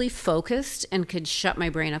actually focused and could shut my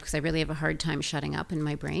brain up, because I really have a hard time shutting up in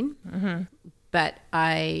my brain. But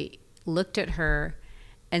I looked at her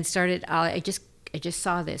and started, I just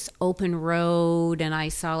saw this open road, and I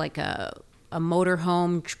saw like a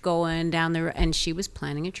motorhome going down there, and she was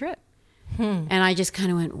planning a trip. And I just kind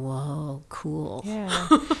of went, whoa, cool. Yeah.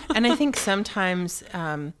 And I think sometimes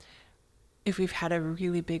if we've had a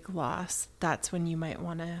really big loss, that's when you might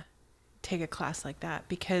want to take a class like that,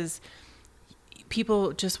 because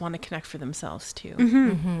people just want to connect for themselves too.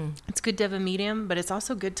 It's good to have a medium, but it's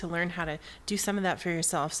also good to learn how to do some of that for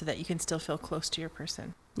yourself so that you can still feel close to your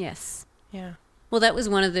person. Yes. Yeah. Well, that was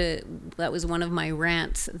one of my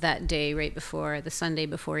rants that day, right before the Sunday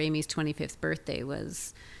before Amy's 25th birthday.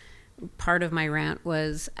 Was part of my rant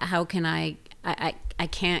was, how can I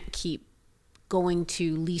can't keep going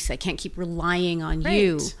to Lisa. I can't keep relying on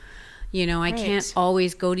you. You know, I can't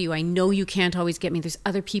always go to you. I know you can't always get me. There's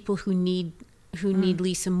other people who need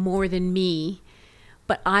Lisa more than me.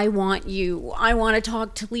 But I want you. I want to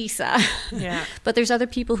talk to Lisa. Yeah. But there's other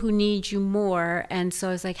people who need you more, and so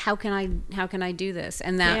I was like, how can I do this?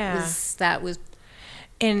 And that was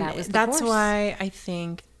that's why I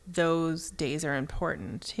think those days are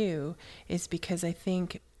important too, is because I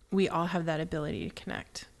think we all have that ability to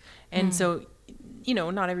connect. And so, you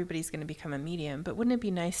know, not everybody's going to become a medium, but wouldn't it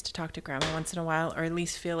be nice to talk to grandma once in a while, or at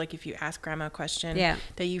least feel like if you ask grandma a question,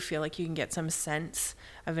 that you feel like you can get some sense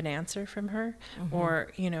of an answer from her?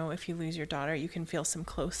 Or, you know, if you lose your daughter, you can feel some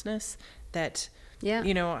closeness that,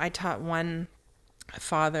 you know, I taught one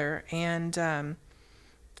father, and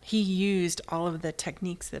he used all of the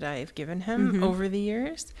techniques that I've given him over the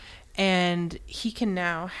years. And he can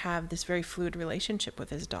now have this very fluid relationship with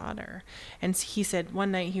his daughter. And he said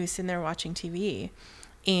one night he was sitting there watching TV,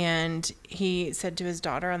 and he said to his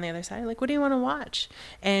daughter on the other side, like, what do you want to watch?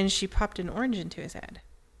 And she popped an orange into his head.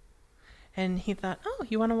 And he thought, oh,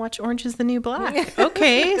 you want to watch Orange is the New Black?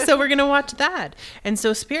 Okay, so we're going to watch that. And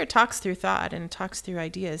so spirit talks through thought and talks through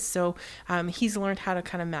ideas. So he's learned how to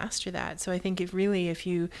kind of master that. So I think if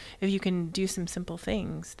you can do some simple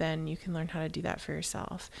things, then you can learn how to do that for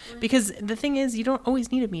yourself. Because the thing is, you don't always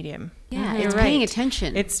need a medium. Yeah, it's paying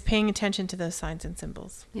attention. It's paying attention to those signs and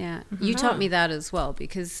symbols. Yeah, you taught me that as well,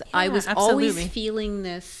 because I was always feeling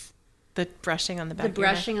this. The brushing on the back. The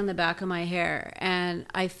brushing on the back of my hair. And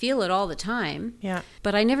I feel it all the time. Yeah.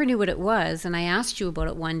 But I never knew what it was. And I asked you about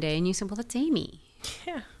it one day, and you said, well, that's Amy.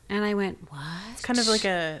 Yeah. And I went, what? It's kind of like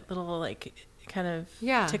a little, kind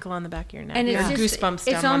of tickle on the back of your neck. And it's just,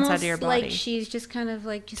 goosebumps down one side of your body. It's like she's just kind of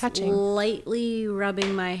like just touching, lightly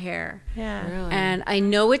rubbing my hair. Yeah. Really? And I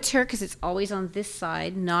know it's her because it's always on this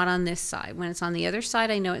side, not on this side. When it's on the other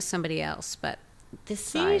side, I know it's somebody else. But this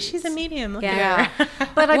side, she's a medium. Look at her.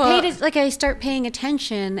 But I start paying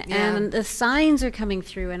attention, and the signs are coming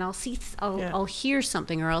through, and I'll hear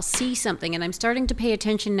something, or I'll see something, and I'm starting to pay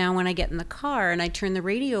attention now when I get in the car and I turn the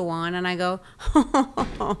radio on and I go,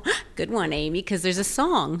 oh, good one, Amy, because there's a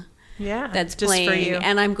song that's just playing, for you.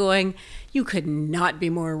 And I'm going, you could not be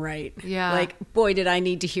more right. Yeah. Like, boy, did I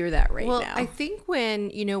need to hear that now. Well, I think when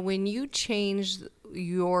you change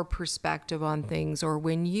your perspective on things, or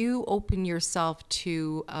when you open yourself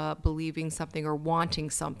to believing something or wanting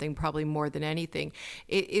something, probably more than anything,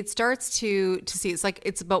 it starts to see, it's like,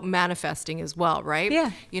 it's about manifesting as well, right?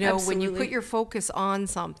 Yeah, absolutely. When you put your focus on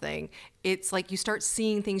something, it's like you start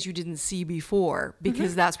seeing things you didn't see before,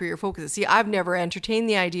 because that's where your focus is. See, I've never entertained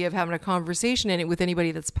the idea of having a conversation in it with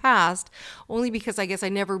anybody that's passed, only because I guess I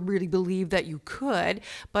never really believed that you could,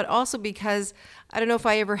 but also because I don't know if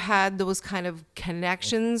I ever had those kind of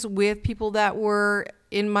connections with people that were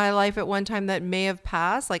in my life at one time that may have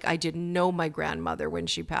passed. Like, I didn't know my grandmother when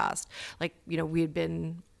she passed. Like, we had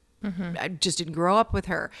been... I just didn't grow up with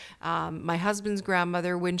her. My husband's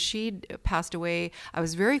grandmother, when she passed away, I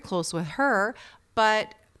was very close with her.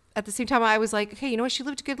 But at the same time, I was like, okay, you know what? She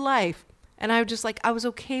lived a good life. And I was just like, I was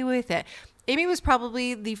okay with it. Amy was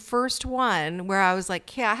probably the first one where I was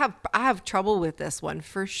like, yeah, I have trouble with this one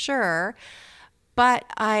for sure. But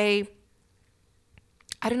I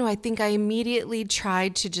don't know. I think I immediately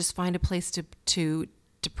tried to just find a place to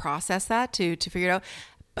process that, to figure it out.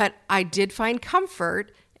 But I did find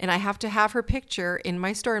comfort. And I have to have her picture in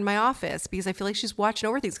my store, in my office, because I feel like she's watching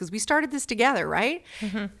over things, because we started this together, right?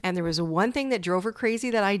 And there was one thing that drove her crazy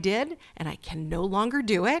that I did, and I can no longer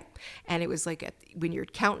do it. And it was like when you're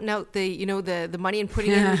counting out the money and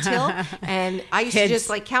putting it in the till. And I used to just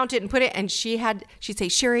like count it and put it. And she'd say,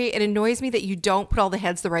 Sherry, it annoys me that you don't put all the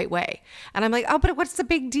heads the right way. And I'm like, oh, but what's the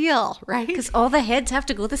big deal, right? Because all the heads have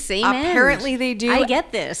to go the same Apparently end. They do. I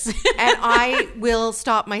get this. And I will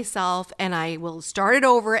stop myself, and I will start it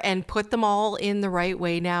over and put them all in the right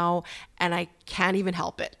way now, and I can't even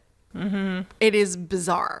help it. It is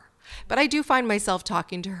bizarre. But I do find myself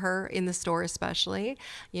talking to her in the store, especially.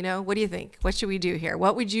 What do you think? What should we do here?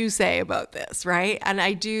 What would you say about this, right? And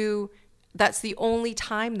I do. That's the only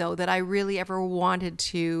time, though, that I really ever wanted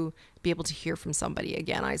to be able to hear from somebody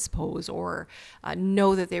again, I suppose, or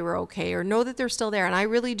know that they were okay, or know that they're still there. And I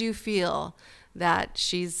really do feel that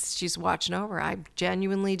she's watching over. I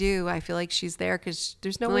genuinely do. I feel like she's there because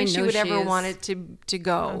there's no Oh, way I she know would she ever is. want it to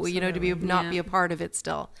go, you know, to be not be a part of it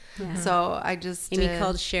still. So I just Amy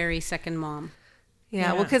called Sherry second mom.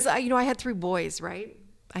 yeah, well, because I had 3 boys, right?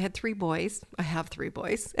 I had 3 boys. I have 3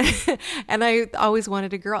 boys, and I always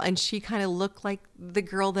wanted a girl, and she kind of looked like the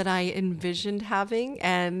girl that I envisioned having,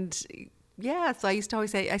 and yeah, so I used to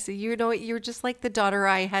always say, I said, you know, you're just like the daughter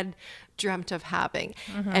I had dreamt of having,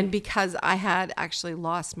 and because I had actually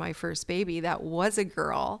lost my first baby that was a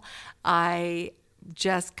girl, I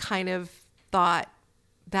just kind of thought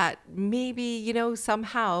that maybe, you know,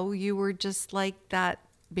 somehow you were just like that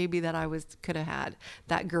baby that I could have had,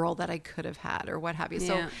 that girl that I could have had, or what have you.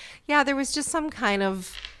 So yeah, there was just some kind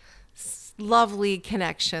of lovely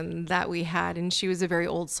connection that we had, and she was a very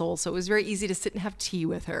old soul, so it was very easy to sit and have tea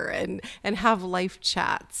with her and have life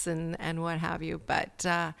chats and what have you. But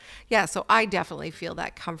yeah, so I definitely feel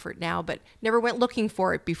that comfort now, but never went looking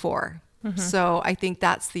for it before. So I think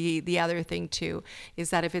that's the other thing too,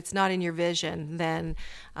 is that if it's not in your vision, then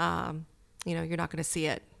you know, you're not going to see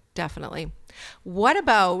it. Definitely. What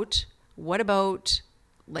about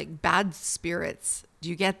like bad spirits? Do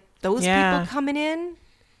you get those people coming in?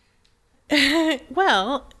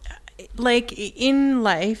 Well, like in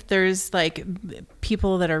life, there's like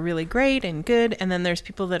people that are really great and good, and then there's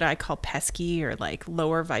people that I call pesky or like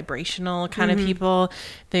lower vibrational kind of people.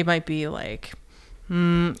 They might be like,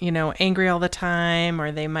 you know, angry all the time,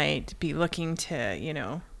 or they might be looking to, you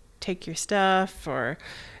know, take your stuff, or,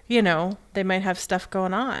 you know, they might have stuff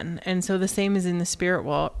going on. And so the same is in the spirit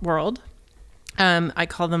world. I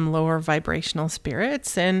call them lower vibrational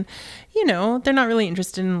spirits, and, you know, they're not really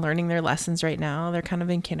interested in learning their lessons right now. They're kind of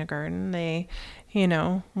in kindergarten. They, you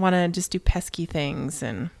know, want to just do pesky things.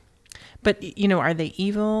 But, you know, are they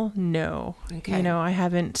evil? No. Okay. You know, I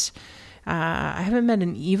haven't met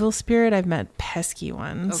an evil spirit. I've met pesky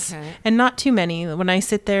ones. Okay. And not too many. When I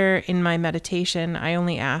sit there in my meditation, I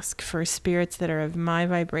only ask for spirits that are of my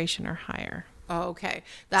vibration or higher. Oh, okay.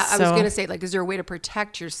 That I was going to say, like, is there a way to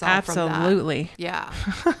protect yourself from that? Absolutely. Yeah.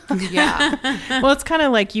 Yeah. Well, it's kind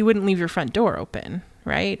of like you wouldn't leave your front door open,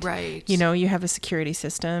 right? Right. You know, you have a security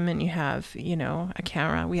system and you have, you know, a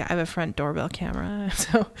camera. I have a front doorbell camera.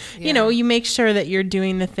 So, you know, you make sure that you're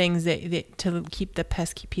doing the things that to keep the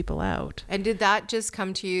pesky people out. And did that just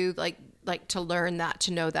come to you, like to learn that,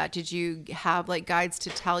 to know that? Did you have like guides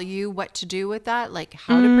to tell you what to do with that, like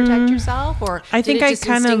how to protect yourself? Or I think did it I just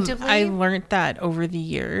kind of instinctively? I learned that over the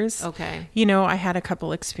years. Okay. You know, I had a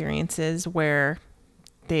couple experiences where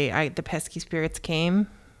the pesky spirits came,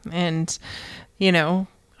 and, you know,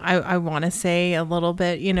 I want to say a little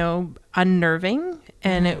bit, you know, unnerving,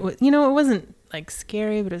 and it was, you know, it wasn't like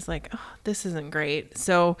scary, but it was like, oh, this isn't great.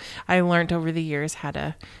 So I learned over the years how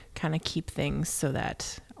to kind of keep things so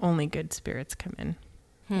that only good spirits come in.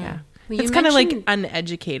 Yeah. Well, It's kind of like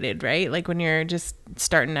uneducated, right? Like when you're just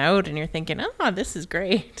starting out and you're thinking, oh, this is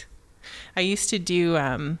great. I used to do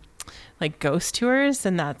like ghost tours,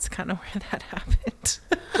 and that's kind of where that happened.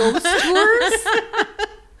 Ghost tours?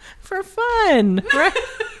 For fun, right?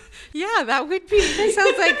 Yeah, that would be. That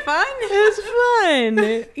sounds like fun.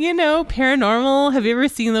 It's fun. You know, paranormal. Have you ever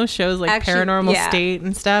seen those shows like Actually, Paranormal yeah. State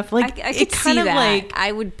and stuff? Like I could it's see kind of that. like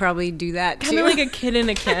I would probably do that too. kind of like a kid in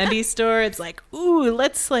a candy store. It's like, ooh,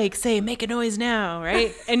 let's like say make a noise now,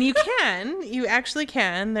 right? And you actually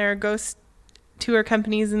can. There are ghost tour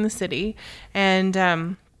companies in the city,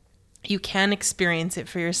 and you can experience it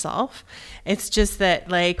for yourself. It's just that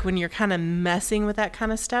like when you're kind of messing with that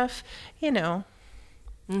kind of stuff, you know,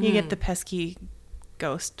 you get the pesky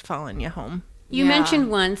ghost following you home. You Yeah. mentioned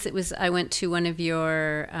once I went to one of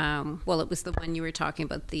your it was the one you were talking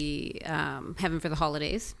about, the Heaven for the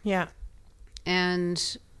Holidays, Yeah.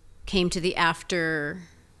 and came to the after.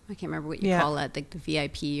 I can't remember what you call it, like the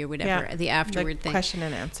VIP or whatever, Yeah. the afterward Like thing. question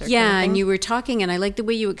and answer. Yeah, kind of and thing. you were talking, and I like the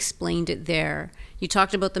way you explained it there. You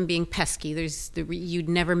talked about them being pesky. You'd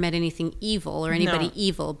never met anything evil or anybody No.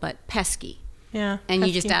 evil, but pesky. Yeah. And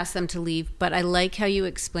you just pesky. ask them to leave. But I like how you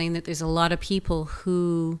explain that there's a lot of people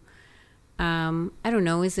who, I don't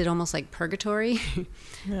know, is it almost like purgatory?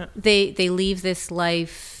 Yeah. They leave this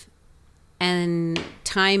life, and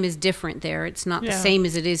time is different there. It's not the Yeah. same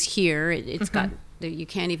as it is here. It's got, you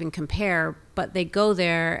can't even compare. But they go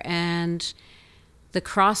there, and the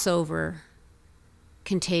crossover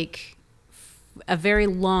can take a very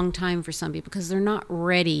long time for some people because they're not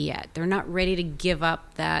ready yet. They're not ready to give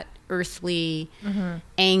up that earthly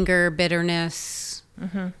anger, bitterness,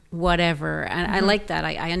 whatever. And I like that.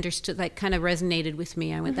 I understood, that kind of resonated with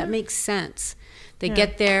me. I went, that makes sense. They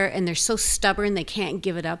get there and they're so stubborn they can't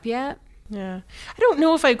give it up yet. Yeah. I don't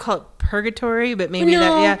know if I'd call it purgatory, but maybe No,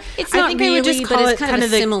 that, it's I not think I would really, just but call it's it kind of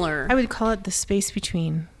the, similar. I would call it the space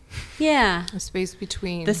between. Yeah. A space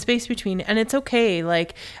between. The space between. And it's okay.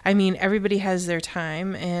 Like, I mean, everybody has their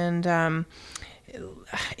time, and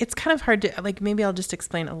it's kind of hard to, like, maybe I'll just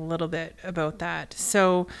explain a little bit about that.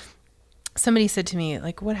 So somebody said to me,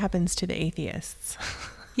 like, what happens to the atheists?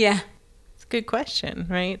 Yeah. Good question,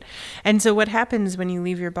 right? And so what happens when you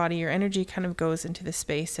leave your body, your energy kind of goes into the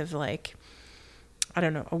space of, like, I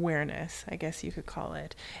don't know, awareness, I guess you could call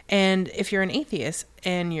it. And if you're an atheist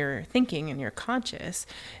and you're thinking and you're conscious,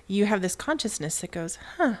 you have this consciousness that goes,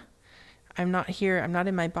 I'm not here, I'm not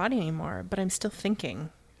in my body anymore, but I'm still thinking.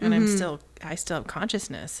 And I still have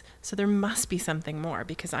consciousness. So there must be something more,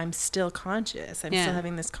 because I'm still conscious. I'm still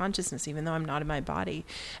having this consciousness, even though I'm not in my body.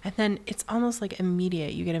 And then it's almost like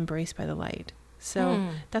immediate. You get embraced by the light. So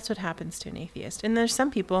that's what happens to an atheist. And there's some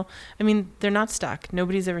people, I mean, they're not stuck.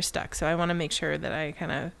 Nobody's ever stuck. So I want to make sure that I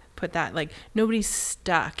kind of put that, like, nobody's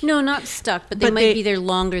stuck. No, not stuck, but they might be there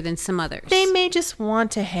longer than some others. They may just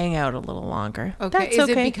want to hang out a little longer. Okay. That's Is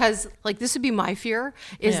it because, like, this would be my fear,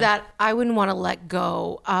 is that I wouldn't want to let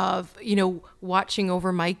go of, watching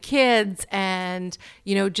over my kids and,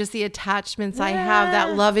 just the attachments I have.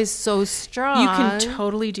 That love is so strong. You can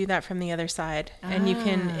totally do that from the other side. And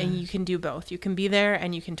you can do both. You can be there,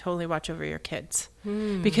 and you can totally watch over your kids.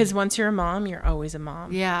 Because once you're a mom, you're always a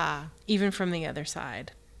mom. Yeah. Even from the other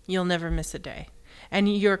side. You'll never miss a day.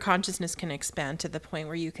 And your consciousness can expand to the point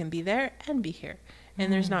where you can be there and be here.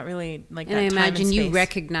 And there's not really, like, that time and space. And I imagine you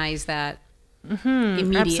recognize that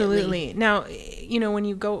immediately. Absolutely. Now, when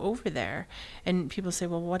you go over there and people say,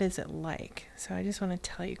 well, what is it like? So I just want to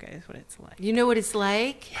tell you guys what it's like. You know what it's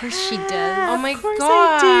like? Of course she does. Oh my Of course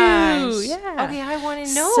gosh. I do. Yeah. Okay, I want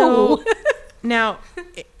to know. So now,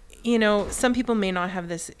 some people may not have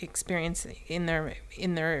this experience in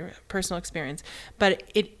their personal experience, but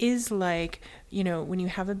it is like, when you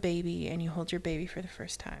have a baby and you hold your baby for the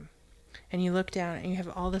first time and you look down and you have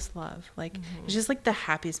all this love, like, it's just like the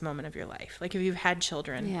happiest moment of your life. Like, if you've had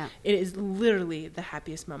children, it is literally the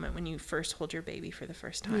happiest moment when you first hold your baby for the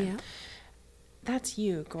first time. Yeah. That's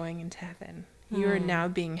you going into heaven. You are now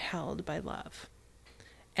being held by love.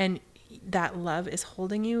 And that love is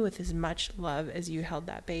holding you with as much love as you held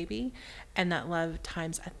that baby, and that love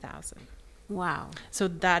times 1,000. Wow. So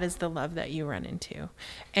that is the love that you run into.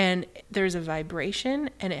 And there's a vibration,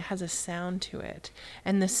 and it has a sound to it.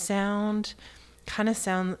 And the sound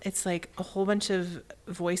it's like a whole bunch of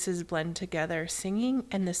voices blend together singing,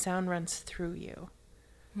 and the sound runs through you.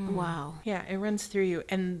 Wow. Yeah, it runs through you.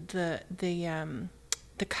 And the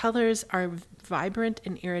colors are vibrant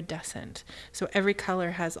and iridescent. So every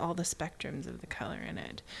color has all the spectrums of the color in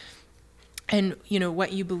it. And,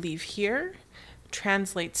 what you believe here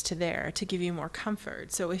translates to there to give you more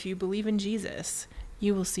comfort. So if you believe in Jesus,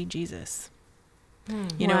 you will see Jesus.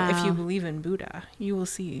 If you believe in Buddha, you will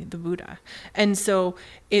see the Buddha. And so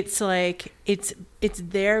it's like, it's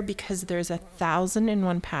there because there's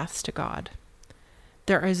 1,001 paths to God.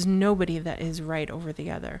 There is nobody that is right over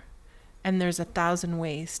the other. And there's 1,000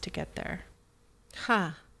 ways to get there.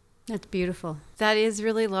 Huh. That's beautiful. That is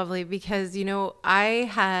really lovely because, I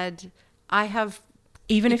have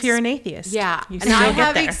even if you're an atheist. Yeah. You And still I get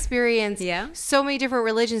have there. experienced so many different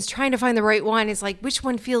religions trying to find the right one. It's like, which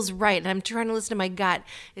one feels right? And I'm trying to listen to my gut.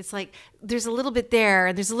 It's like, there's a little bit there,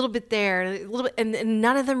 and there's a little bit there, a little bit, and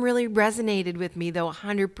none of them really resonated with me though,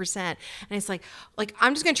 100%. And it's like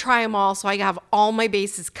I'm just going to try them all so I have all my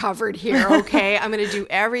bases covered here. Okay. I'm going to do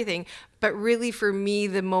everything. But really for me,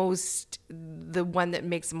 the one that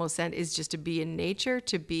makes the most sense is just to be in nature,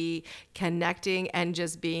 to be connecting and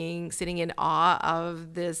just sitting in awe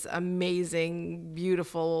of this amazing,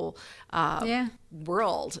 beautiful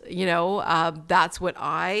world. That's what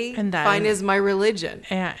I find is my religion.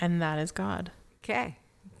 Yeah, and that is God. Okay,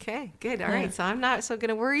 good. All right. So I'm not going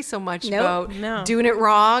to worry so much Nope. about doing it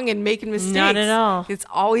wrong and making mistakes. Not at all. It's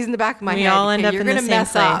always in the back of my head. We all end up you're in the gonna same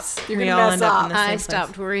mess up. place. You're We going all to mess end up up. in the same I place.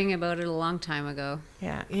 stopped worrying about it a long time ago.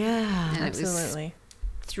 Yeah. Yeah. And it was Absolutely.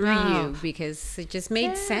 through you because it just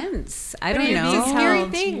made sense. I But don't know. It's a scary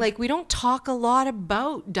thing. Like, we don't talk a lot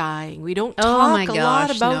about dying. We don't Oh talk my a gosh,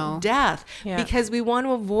 lot about no. death because we want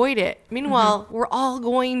to avoid it. Meanwhile, we're all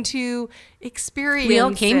going to experience We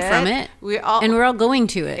all came from it. And we're all going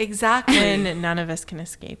to it. Exactly. And none of us can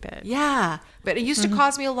escape it. Yeah. But it used to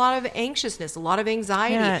cause me a lot of anxiousness, a lot of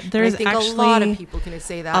anxiety. Yeah, And there's I think a lot of actually people can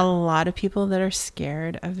say that. A lot of people that are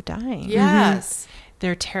scared of dying. Yes.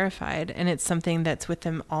 They're terrified, and it's something that's with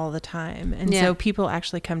them all the time. And Yeah. so people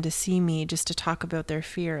actually come to see me just to talk about their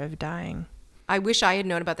fear of dying. I wish I had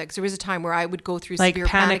known about that, because there was a time where I would go through Like severe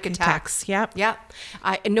panic attacks. Yep. Yeah.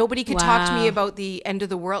 And nobody could talk to me Wow. about the end of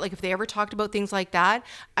the world. Like if they ever talked about things like that,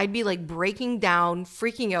 I'd be like breaking down,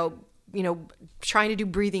 freaking out, trying to do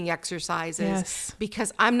breathing exercises Yes.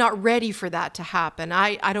 because I'm not ready for that to happen.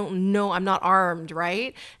 I don't know. I'm not armed,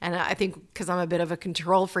 right? And I think because I'm a bit of a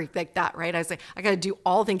control freak like that, right? I was like, I got to do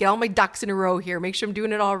all things, get all my ducks in a row here, make sure I'm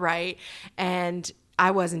doing it all right. And I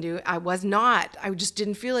was not. I just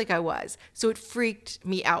didn't feel like I was. So it freaked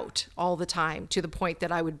me out all the time, to the point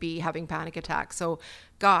that I would be having panic attacks. So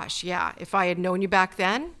gosh, yeah, if I had known you back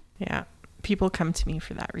then. Yeah. People come to me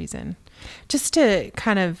for that reason. Just to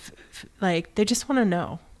kind of like, they just want to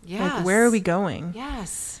know. Yes. Like, where are we going?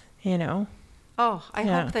 Yes. Oh, I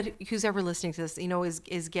hope that who's ever listening to this,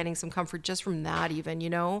 is getting some comfort just from that even,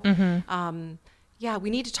 Yeah,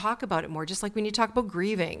 we need to talk about it more, just like we need to talk about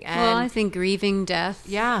grieving. And Well, I think grieving, death,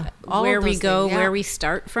 all where of we those go, things, where we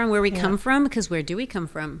start from, where we come from, because where do we come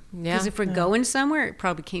from? Yeah. Because if we're going somewhere, it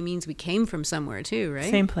probably means we came from somewhere too,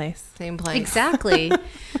 right? same place. Same place. Exactly.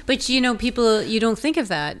 But people, you don't think of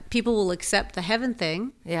that. People will accept the heaven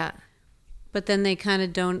thing, Yeah. but then they kind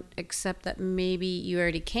of don't accept that maybe you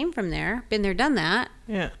already came from there, been there, done that,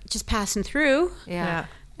 Yeah. just passing through. Yeah.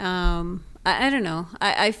 I don't know.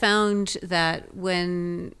 I found that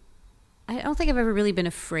I don't think I've ever really been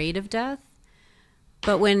afraid of death,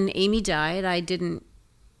 but when Amy died, I didn't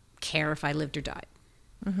care if I lived or died.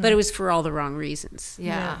 But it was for all the wrong reasons.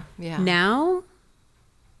 Yeah. Yeah. Now,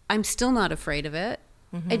 I'm still not afraid of it.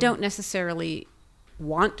 I don't necessarily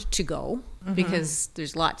want to go because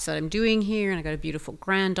there's lots that I'm doing here, and I got a beautiful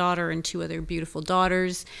granddaughter and 2 other beautiful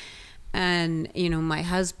daughters, and my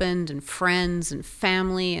husband and friends and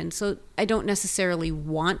family, and so I don't necessarily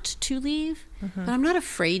want to leave, but I'm not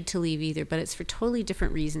afraid to leave either, but it's for totally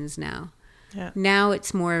different reasons now. Yeah. Now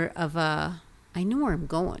it's more of I know where I'm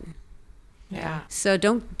going. Yeah. So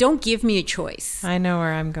don't give me a choice. I know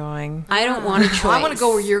where I'm going. I don't want a choice. I want to go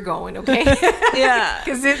where you're going, okay? Yeah.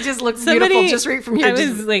 Because it just looks beautiful just right from here. I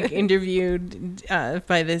was like interviewed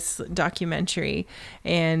by this documentary,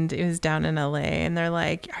 and it was down in LA, and they're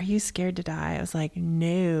like, "Are you scared to die?" I was like,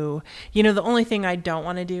 "No." The only thing I don't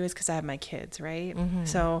want to do is because I have my kids, right?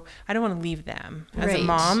 So I don't want to leave them as a Right.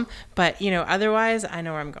 mom, but otherwise I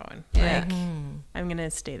know where I'm going. Yeah. Like I'm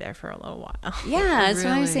gonna stay there for a little while. Yeah, that's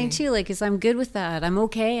what I was saying Really? too. Like, is I'm good with that. I'm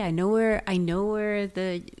okay. I know where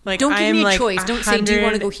the. Like, don't I give am me a like choice. Don't say, do you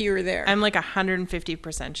want to 100 go here or there? I'm like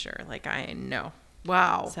 150% sure. Like I know.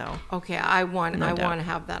 Wow. So okay, I want doubt. to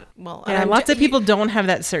have that. Well, Yeah, lots of people don't have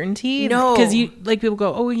that certainty. No. Because people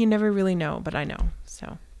go, oh, you never really know, but I know.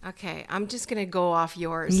 So Okay, I'm just gonna go off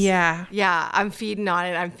yours. yeah. Yeah, I'm feeding on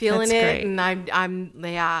it. I'm feeling That's it, great. and I'm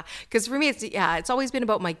because for me, it's always been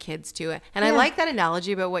about my kids too, and I Yeah. like that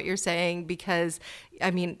analogy about what you're saying, because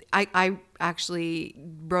I actually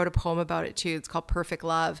wrote a poem about it too. It's called Perfect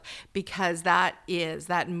Love, because that is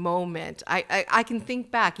that moment. I can think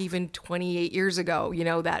back even 28 years ago,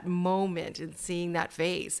 that moment and seeing that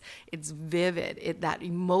face. It's vivid. That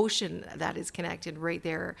emotion that is connected right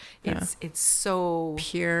there. It's so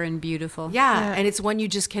Pure and beautiful. yeah, and it's one you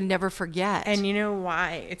just can never forget. And you know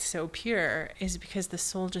why it's so pure is because the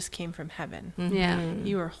soul just came from heaven. Yeah.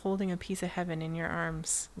 You are holding a piece of heaven in your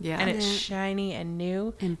arms. Yeah. And it's Yeah. shiny and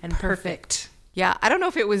new And and perfect. Yeah, I don't know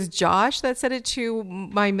if it was Josh that said it to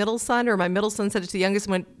my middle son, or my middle son said it to the youngest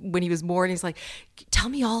one when he was born. He's like, "Tell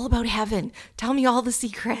me all about heaven. Tell me all the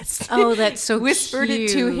secrets." Oh, that's so whispered it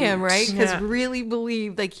to him, cute. right? Because Yeah. really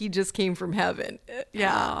believed like he just came from heaven.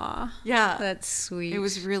 Yeah, Aw, yeah, that's sweet. it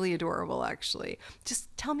was really adorable, actually. Just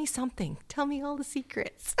tell me something. Tell me all the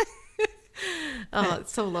secrets. Oh,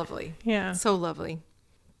 it's so lovely. Yeah. So lovely.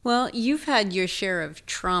 Well, you've had your share of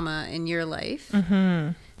trauma in your life.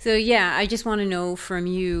 Mm-hmm. So, yeah, I just want to know from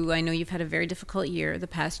you, I know you've had a very difficult year. The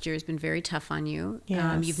past year has been very tough on you.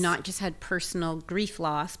 Yes. You've not just had personal grief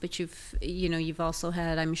loss, but you've also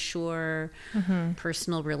had, I'm sure,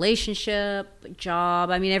 personal relationship, job.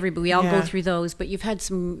 I mean, we all go Yeah. through those, but you've had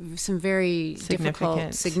some very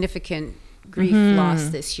difficult, Significant. significant grief loss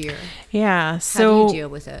this year. Yeah. How So do you deal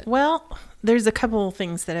with it? Well, there's a couple of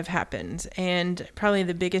things that have happened, and probably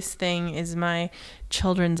the biggest thing is my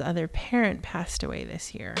children's other parent passed away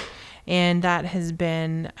this year, and that has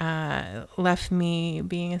been left me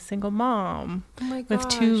being a single mom Oh my with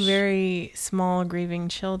 2 gosh. very small grieving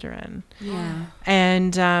children. Yeah.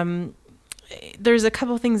 And there's a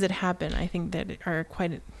couple of things that happen, I think, that are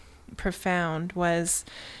quite profound. Was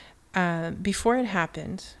before it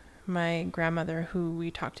happened, my grandmother, who we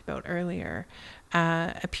talked about earlier,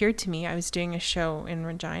 appeared to me. I was doing a show in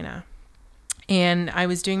Regina, And I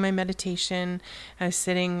was doing my meditation. I was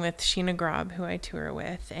sitting with Sheena Grob, who I tour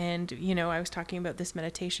with. And, you know, I was talking about this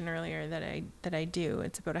meditation earlier that I do.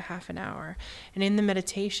 It's about a half an hour. And in the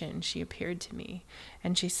meditation, she appeared to me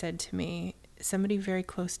and she said to me, somebody very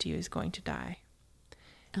close to you is going to die.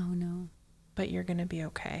 Oh, no. But you're going to be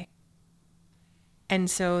okay. And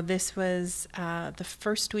so this was the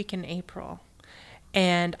first week in April.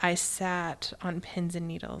 And I sat on pins and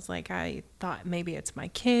needles. Like, I thought maybe it's my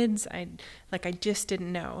kids. I just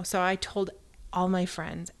didn't know. So I told all my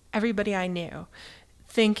friends, everybody I knew,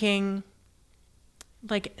 thinking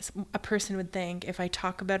like a person would think, if I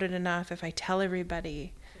talk about it enough, if I tell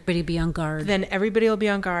everybody, Be on guard. then everybody will be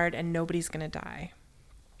on guard and nobody's going to die.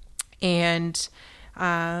 And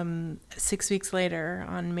 6 weeks later,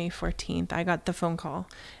 on May 14th, I got the phone call,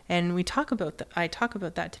 and I talk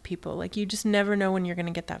about that to people. Like, you just never know when you're going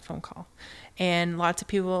to get that phone call. And lots of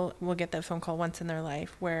people will get that phone call once in their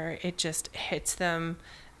life where it just hits them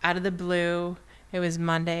out of the blue. It was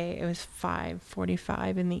Monday. It was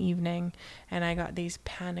 5:45 in the evening, and I got these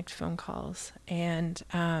panicked phone calls. And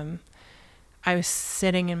I was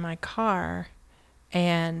sitting in my car,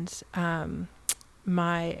 and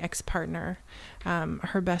my ex-partner,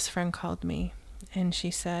 her best friend called me, and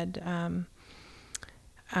she said,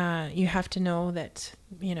 you have to know that,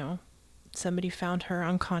 you know, somebody found her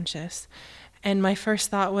unconscious. And my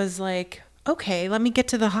first thought was like, okay, let me get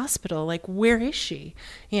to the hospital. Like, where is she?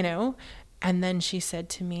 You know? And then she said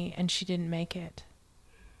to me, and she didn't make it.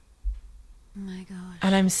 Oh my gosh.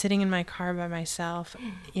 And I'm sitting in my car by myself,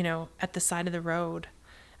 you know, at the side of the road.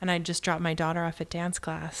 And I just dropped my daughter off at dance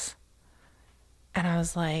class. And I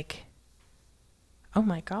was like, oh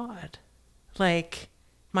my God. Like,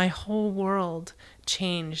 my whole world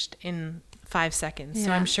changed in 5 seconds. Yeah.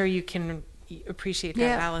 So I'm sure you can appreciate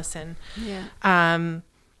that, Allison. Yeah. And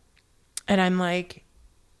I'm like,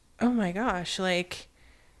 oh my gosh. Like,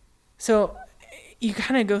 so you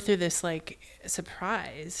kind of go through this like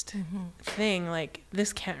surprised thing, like,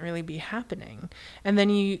 this can't really be happening. And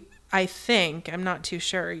then I think, I'm not too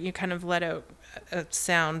sure, you kind of let out a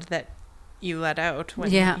sound that you let out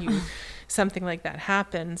when something like that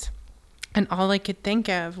happens. And all I could think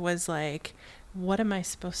of was like, what am I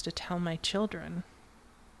supposed to tell my children?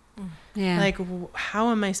 Yeah. Like, how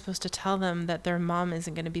am I supposed to tell them that their mom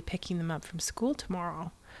isn't going to be picking them up from school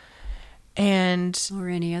tomorrow? Or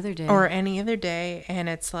any other day. And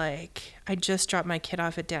it's like, I just dropped my kid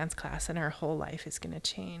off at dance class and her whole life is going to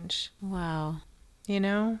change. Wow. You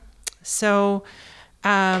know? So,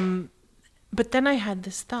 but then I had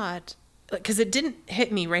this thought, because it didn't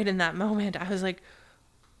hit me right in that moment. I was like,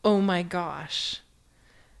 oh my gosh,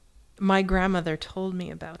 my grandmother told me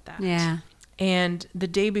about that. Yeah. And the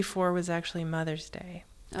day before was actually Mother's Day.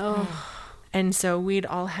 Oh. And so we'd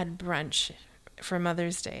all had brunch for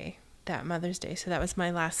Mother's Day, that Mother's Day. So that was my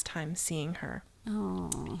last time seeing her.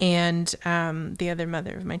 Oh. And the other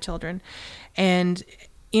mother of my children. And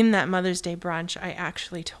in that Mother's Day brunch, I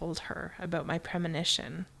actually told her about my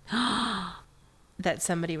premonition that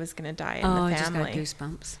somebody was going to die in the family. I just got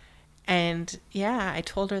goosebumps. And yeah, I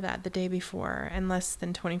told her that the day before, and less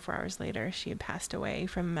than 24 hours later, she had passed away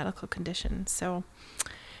from a medical condition. So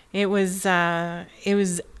it was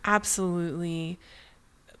absolutely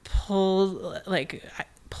pulled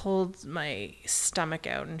my stomach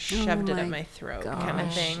out and shoved it up my throat, kind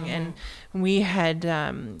of thing. And we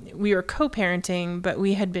were co-parenting, but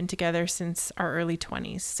we had been together since our early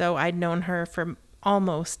 20s. So I'd known her for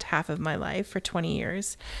almost half of my life, for 20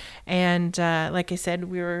 years. And like I said,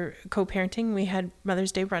 we were co-parenting. We had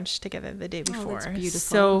Mother's Day brunch together the day before. That's beautiful.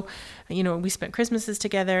 So, you know, we spent Christmases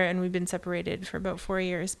together, and we've been separated for about 4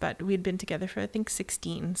 years, but we'd been together for, I think,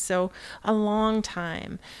 16. So a long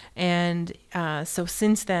time. And so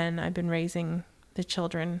since then, I've been raising the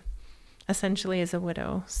children essentially as a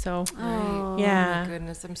widow. So, Oh yeah. my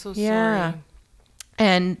goodness, I'm so Yeah.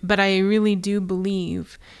 sorry. But I really do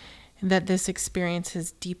believe that this experience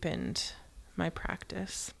has deepened my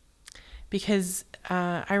practice, because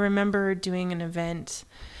I remember doing an event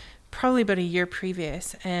probably about a year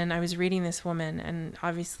previous, and I was reading this woman, and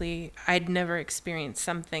obviously I'd never experienced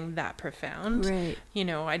something that profound. Right. You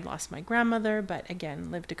know, I'd lost my grandmother, but again,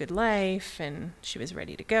 lived a good life, and she was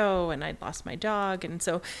ready to go, and I'd lost my dog, and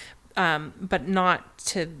so but not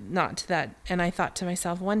to that. And I thought to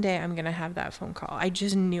myself, one day I'm going to have that phone call. I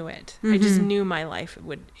just knew it. I just knew my life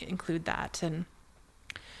would include that. And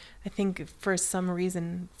I think for some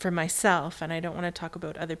reason, for myself, and I don't want to talk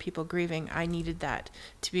about other people grieving, I needed that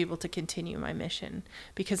to be able to continue my mission,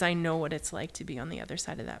 because I know what it's like to be on the other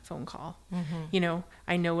side of that phone call. You know,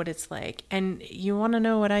 I know what it's like. And you want to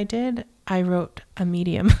know what I did? I wrote a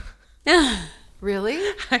medium. Really?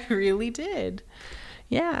 I really did.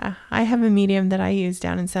 Yeah, I have a medium that I use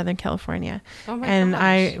down in Southern California. Oh my and gosh.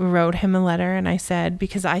 I wrote him a letter and I said,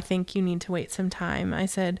 because I think you need to wait some time. I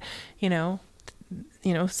said,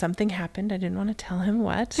 something happened. I didn't want to tell him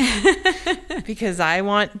what, because I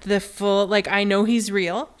want the full, like, I know he's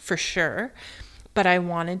real for sure, but I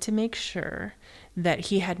wanted to make sure that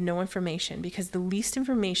he had no information, because the least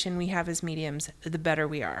information we have as mediums, the better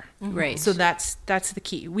we are. Right. So that's the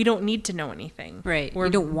key. We don't need to know anything. Right. We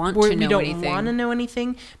don't want to know We don't anything. want to know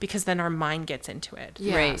anything, because then our mind gets into it.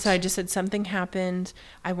 Yeah. Right. So I just said, something happened.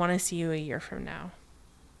 I want to see you a year from now.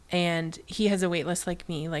 And he has a wait list like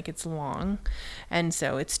me, like it's long. And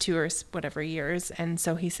so it's 2 or whatever years. And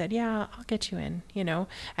so he said, yeah, I'll get you in,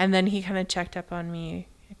 And then he kind of checked up on me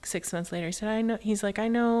 6 months later. He said, I know, he's like, I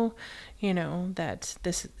know, that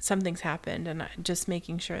something's happened, and just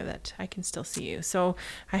making sure that I can still see you. So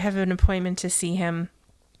I have an appointment to see him,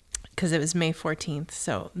 because it was May 14th.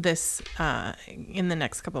 So this, in the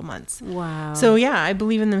next couple months. Wow. So yeah, I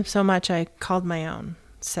believe in them so much. I called my own.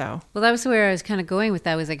 So. Well, that was where I was kind of going with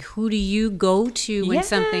that. Was like, who do you go to when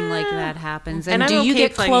something like that happens? And I'm do you okay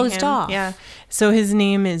get flagging closed him. off? Yeah. So his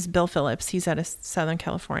name is Bill Phillips. He's out of Southern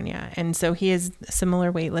California. And so he has a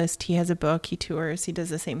similar wait list. He has a book. He tours. He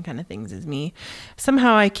does the same kind of things as me.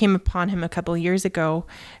 Somehow I came upon him a couple years ago.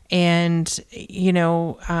 And,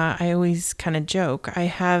 I always kind of joke. I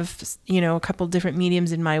have, a couple different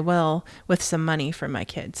mediums in my will with some money for my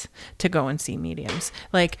kids to go and see mediums.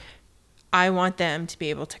 Like, I want them to be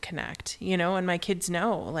able to connect, and my kids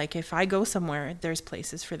know, like, if I go somewhere, there's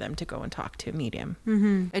places for them to go and talk to a medium.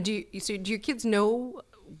 Mm-hmm. And do your kids know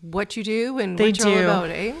what you do and They what you're all do. about,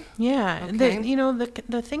 eh? Yeah. Okay.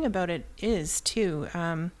 The thing about it is too,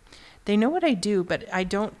 they know what I do, but I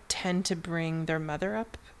don't tend to bring their mother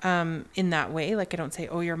up in that way. Like, I don't say,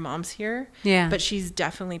 oh, your mom's here. Yeah. But she's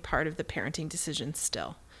definitely part of the parenting decision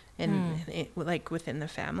still. And like within the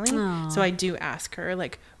family. Aww. So I do ask her,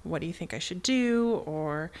 like, what do you think I should do?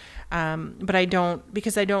 Or, but I don't,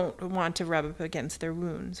 because I don't want to rub up against their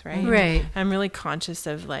wounds, right? Right. I'm really conscious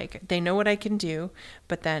of, like, they know what I can do,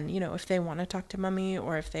 but then, if they want to talk to mommy,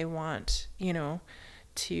 or if they want,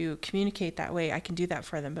 to communicate that way, I can do that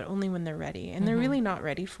for them, but only when they're ready. And they're really not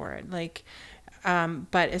ready for it. Like,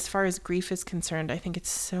 but as far as grief is concerned, I think it's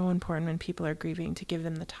so important when people are grieving to give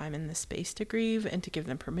them the time and the space to grieve, and to give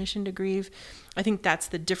them permission to grieve. I think that's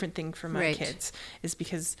the different thing for my kids, is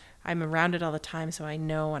because I'm around it all the time. So I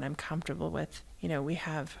know, and I'm comfortable with, we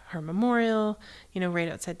have her memorial, right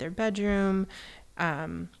outside their bedroom.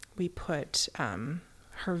 We put,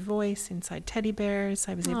 her voice inside teddy bears.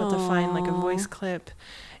 I was able to find, like, a voice clip.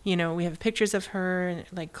 We have pictures of her and,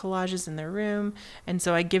 like, collages in their room. And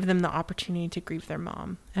so I give them the opportunity to grieve their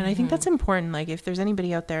mom. And I think that's important. Like, if there's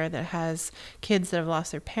anybody out there that has kids that have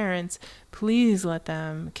lost their parents, please let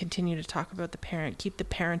them continue to talk about the parent, keep the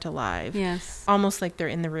parent alive. Yes. Almost like they're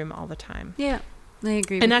in the room all the time. Yeah. I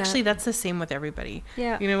agree with And that. actually, that's the same with everybody.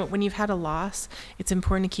 Yeah. When you've had a loss, it's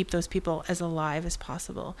important to keep those people as alive as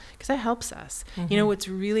possible, because that helps us. What's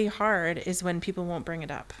really hard is when people won't bring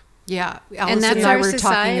it up. Yeah. And Allison that's and I our were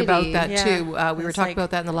talking about society. that Yeah. too. We were It's talking like-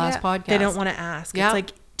 about that in the last podcast. They don't want to ask. Yeah. It's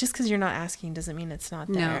like, just because you're not asking doesn't mean it's not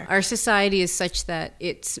No, there. our society is such that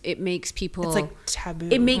it makes people. It's like taboo.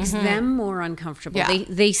 It makes them more uncomfortable. Yeah.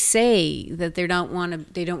 They say that they don't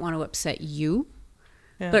want to upset you.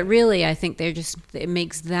 Yeah. But really, I think it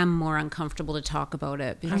makes them more uncomfortable to talk about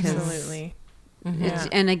it, because Absolutely. Yeah.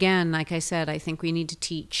 and again, like I said, I think we need to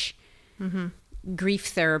teach grief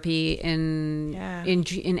therapy in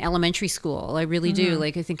elementary school. I really do.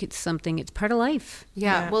 Like, I think it's part of life.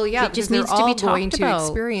 Yeah. Yeah. Well, yeah. It just because needs they're to be all going talked to about.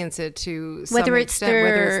 experience it to some Whether it's extent, their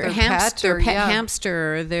whether it's their hamster, pet, or,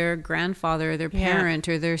 hamster, or their grandfather, or their parent,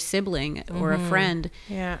 or their sibling, or a friend.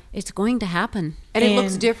 Yeah. It's going to happen. And it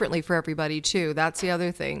looks differently for everybody too. That's the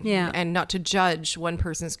other thing. Yeah. And not to judge one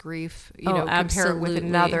person's grief, Oh, compare it with absolutely.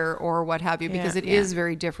 another or what have you, because it is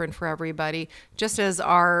very different for everybody. Just as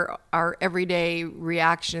our everyday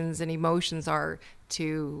reactions and emotions are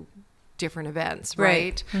to different events,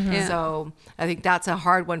 right? Yeah. So I think that's a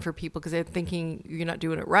hard one for people, because they're thinking you're not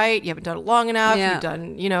doing it right. You haven't done it long enough. Yeah. You've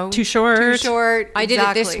done, Too short. Too short. I did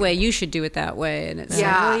it this Exactly. way. You should do it that way. And it's like,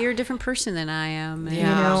 well, you're a different person than I am. And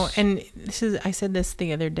Yeah. And I said this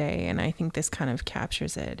the other day, and I think this kind of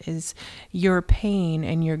captures it, is your pain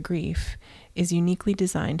and your grief is uniquely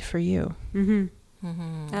designed for you.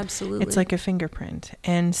 Absolutely. It's like a fingerprint.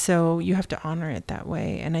 And so you have to honor it that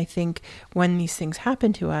way. And I think when these things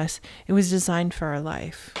happen to us, it was designed for our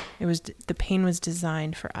life. The pain was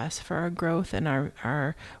designed for us, for our growth and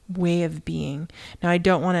our way of being. Now, I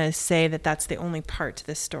don't want to say that that's the only part to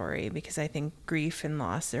the story, because I think grief and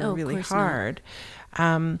loss are really hard.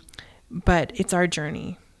 But it's our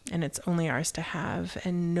journey, and it's only ours to have.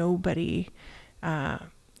 And nobody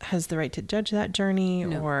has the right to judge that journey.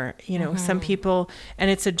 No. Or, some people,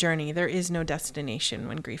 and it's a journey. There is no destination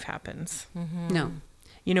when grief happens. No.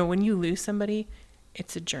 When you lose somebody,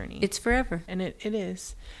 it's a journey. It's forever. And it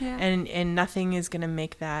is. Yeah. And nothing is going to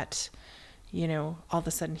make that, all of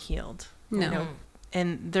a sudden healed. No.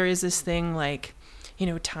 And there is this thing like,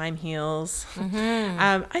 time heals.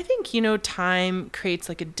 I think, time creates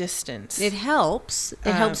like a distance. It helps.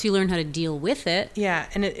 It helps you learn how to deal with it. Yeah.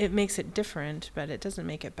 And it makes it different, but it doesn't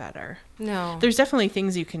make it better. No. There's definitely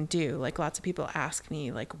things you can do. Like, lots of people ask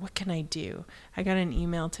me, like, what can I do? I got an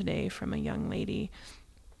email today from a young lady,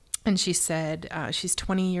 and she said she's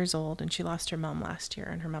 20 years old and she lost her mom last year,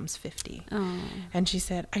 and her mom's 50. Oh. And she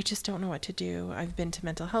said, I just don't know what to do. I've been to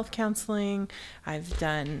mental health counseling. I've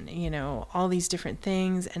done, all these different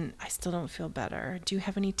things, and I still don't feel better. Do you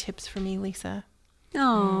have any tips for me, Lisa?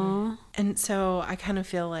 Oh. And so I kind of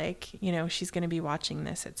feel like, she's going to be watching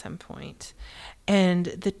this at some point. And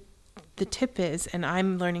the tip is, and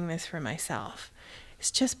I'm learning this for myself,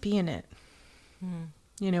 is just be in it.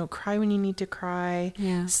 Cry when you need to cry,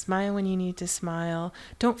 smile when you need to smile.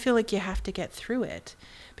 Don't feel like you have to get through it,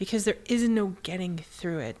 because there is no getting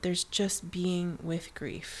through it. There's just being with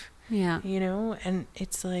grief. Yeah. And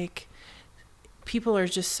it's like people are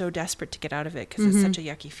just so desperate to get out of it because it's such a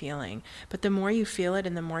yucky feeling. But the more you feel it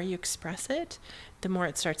and the more you express it, the more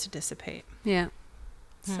it starts to dissipate. Yeah.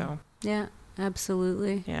 So. Yeah,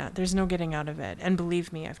 absolutely. Yeah, there's no getting out of it. And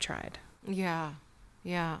believe me, I've tried. Yeah.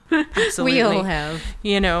 Yeah. Absolutely. We all have.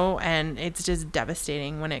 And it's just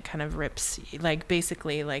devastating when it kind of rips, like,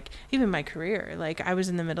 basically, like, even my career. Like, I was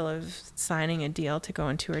in the middle of signing a deal to go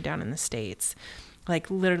and tour down in the States, like,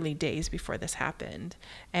 literally days before this happened.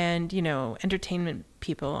 And, entertainment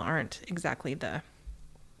people aren't exactly the,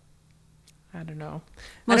 I don't know.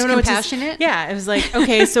 Most compassionate? Yeah. It was like,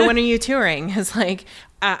 okay, so when are you touring? It's like,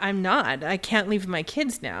 I'm not. I can't leave my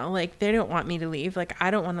kids now. Like, they don't want me to leave. Like,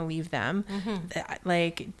 I don't want to leave them.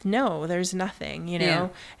 Like, no, there's nothing, Yeah.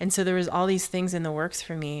 And so there was all these things in the works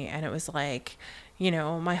for me. And it was like,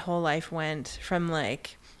 my whole life went from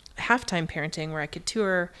like halftime parenting, where I could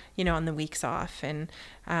tour, on the weeks off, and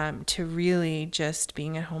to really just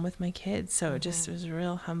being at home with my kids. So it just was a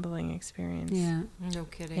real humbling experience. Yeah. No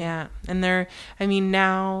kidding. Yeah. And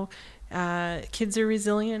now kids are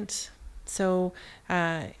resilient. So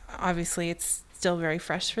obviously it's still very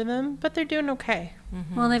fresh for them, but they're doing okay.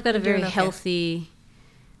 Well, they've got a very okay. healthy,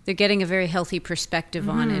 they're getting a very healthy perspective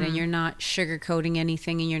on it, and you're not sugarcoating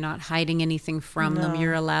anything, and you're not hiding anything from them.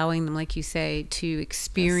 You're allowing them, like you say, to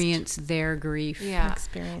experience their grief. Yeah.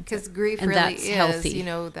 Experience Because grief And really that's is, healthy.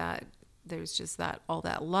 that there's just all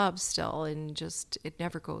that love still, and just, it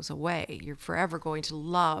never goes away. You're forever going to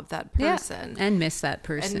love that person. And miss that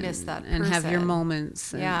person. And have your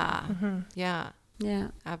moments. And, Yeah. Yeah.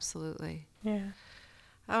 Absolutely. Yeah.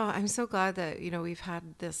 Oh, I'm so glad that, we've had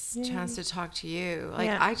this chance to talk to you. Like,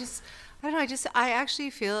 Yeah. I don't know, I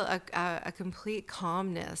actually feel a complete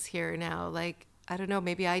calmness here now. Like, I don't know,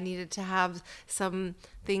 maybe I needed to have some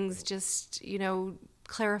things just,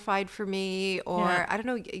 clarified for me, or I don't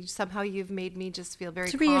know, somehow you've made me just feel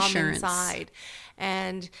very calm inside.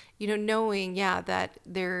 And, knowing, that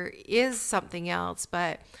there is something else,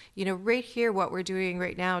 but, right here, what we're doing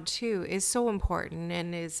right now too is so important,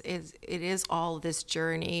 and it is all this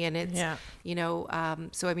journey, and it's,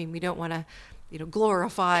 so, I mean, we don't want to,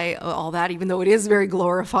 glorify all that, even though it is very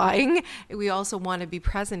glorifying. We also want to be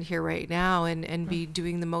present here right now, and be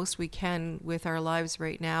doing the most we can with our lives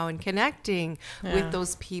right now, and connecting with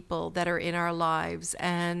those people that are in our lives.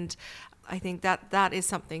 And I think that is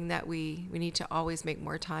something that we need to always make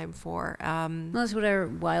more time for. Well, that's what our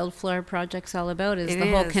Wildflower Project's all about, is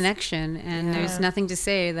the whole connection. And there's nothing to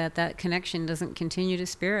say that connection doesn't continue to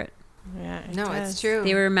spirit. Yeah. It's true.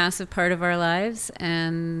 They were a massive part of our lives,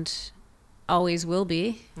 and always will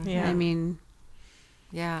be. Yeah. I mean,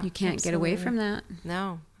 you can't get away from that.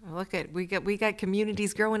 No. Look at we got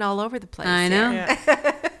communities growing all over the place. I know.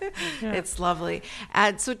 Yeah. It's lovely.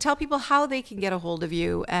 And so tell people how they can get a hold of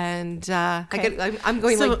you. And I'm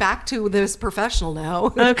going back to this professional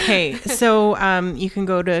now. Okay. So you can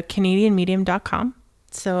go to CanadianMedium.com.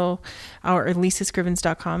 So, or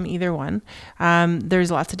lisascrivens.com, either one.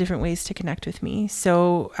 There's lots of different ways to connect with me.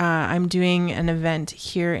 So I'm doing an event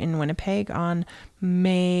here in Winnipeg on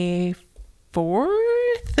May 4th or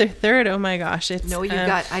 3rd. Oh my gosh. It's I know you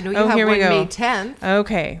have one May 10th.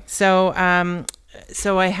 Okay. So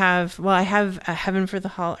I have a Heaven for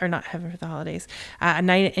the not Heaven for the Holidays, a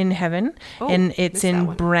Night in Heaven, and it's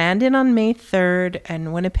in Brandon on May 3rd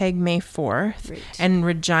and Winnipeg May 4th. Great. And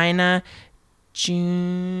Regina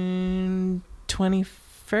June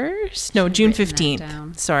 21st? No, June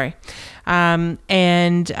 15th. Sorry. That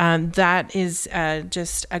is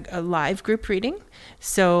just a live group reading.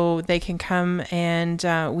 So they can come, and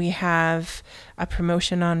we have a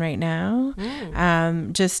promotion on right now.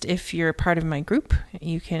 Just if you're part of my group,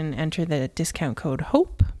 you can enter the discount code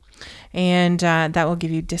HOPE. And that will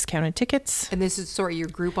give you discounted tickets. And this is, your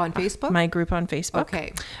group on Facebook? My group on Facebook.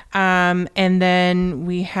 Okay. And then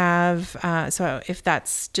we have, so if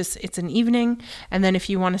that's just, it's an evening. And then if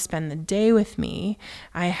you want to spend the day with me,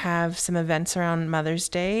 I have some events around Mother's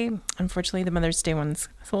Day. Unfortunately, the Mother's Day one's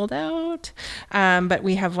sold out. But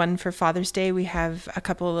we have one for Father's Day. We have a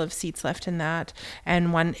couple of seats left in that.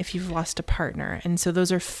 And one if you've lost a partner. And so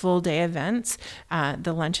those are full day events.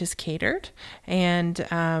 The lunch is catered. And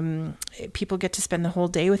people get to spend the whole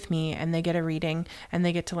day with me, and they get a reading, and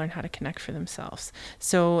they get to learn how to connect for themselves.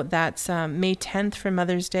 So that's May 10th for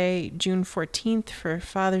Mother's Day, June 14th for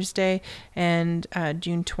Father's Day, and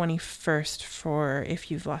June 21st for if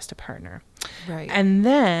you've lost a partner. Right. And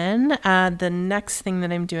then the next thing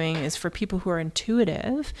that I'm doing is for people who are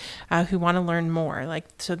intuitive, who want to learn more.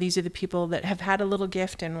 So these are the people that have had a little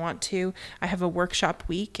gift and want to. I have a workshop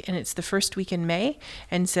week, and it's the first week in May.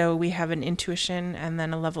 And so we have an intuition, and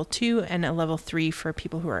then a level 2 and a level 3 for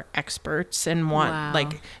people who are experts and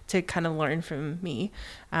want to kind of learn from me.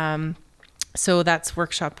 So that's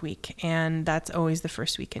workshop week, and that's always the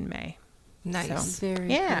first week in May. Nice. So, very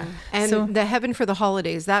cool. And so, the Heaven for the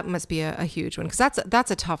Holidays, that must be a huge one, because that's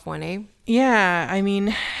a tough one, eh? Yeah. I mean,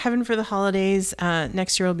 Heaven for the Holidays,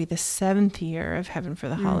 next year will be the 7th year of Heaven for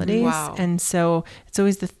the Holidays. Wow. And so it's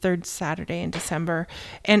always the 3rd Saturday in December.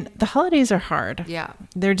 And the holidays are hard. Yeah.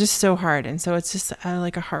 They're just so hard. And so it's just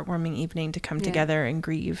like a heartwarming evening to come together and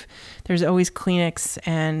grieve. There's always Kleenex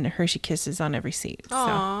and Hershey Kisses on every seat.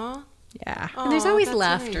 Aww. So. Yeah. And there's always that's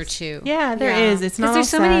laughter nice. too. Yeah, there is. It's not all there's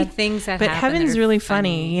so sad, many things that but happen. Heaven's really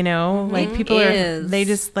funny, you know? Like people they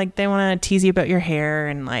just they want to tease you about your hair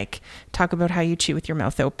and talk about how you chew with your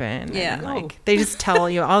mouth open. Yeah. And, they just tell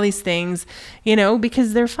you all these things,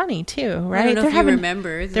 because they're funny too, right? I don't know if you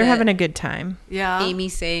remember. They're having a good time. Yeah. Amy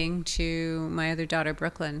saying to my other daughter,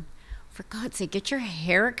 Brooklyn, for God's sake, get your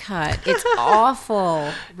hair cut. It's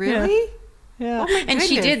awful. Really? Yeah. Oh my and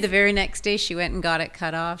she goodness. did. The very next day, she went and got it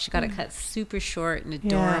cut off. She got it cut super short and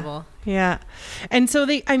adorable. Yeah. And so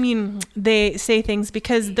they say things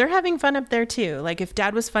because they're having fun up there too. Like if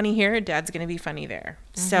Dad was funny here, Dad's going to be funny there.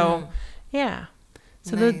 So, yeah.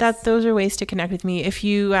 So Nice. those are ways to connect with me. If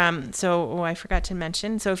you, I forgot to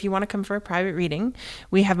mention. So if you want to come for a private reading,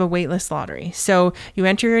 we have a waitlist lottery. So you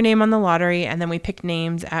enter your name on the lottery, and then we pick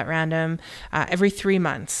names at random every 3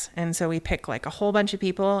 months. And so we pick a whole bunch of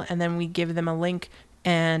people, and then we give them a link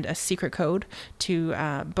and a secret code to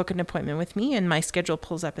book an appointment with me. And my schedule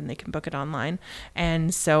pulls up, and they can book it online.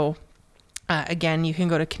 And so again, you can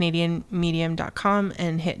go to canadianmedium.com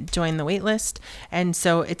and hit join the waitlist. And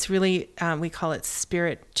so it's really, we call it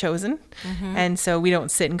spirit chosen. And so we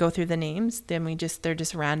don't sit and go through the names. Then they're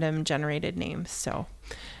just random generated names. So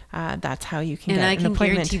that's how you can get an appointment. And I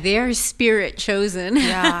can guarantee they're spirit chosen.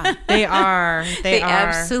 Yeah. They are. They are.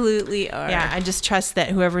 Absolutely are. Yeah, I just trust that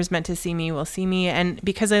whoever's meant to see me will see me. And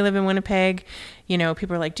because I live in Winnipeg,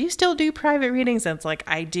 people are like, do you still do private readings? And it's like,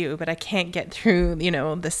 I do, but I can't get through,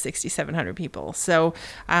 the 6,700 people. So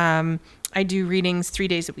I do readings 3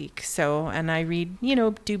 days a week. So, and I read,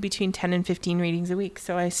 do between 10 and 15 readings a week.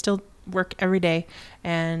 So I still work every day,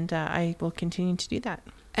 and I will continue to do that.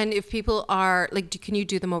 And if people are can you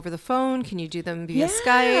do them over the phone? Can you do them via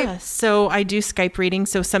Skype? So I do Skype readings.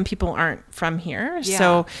 So some people aren't from here. Yeah.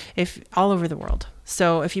 So if all over the world.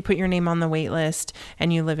 So if you put your name on the wait list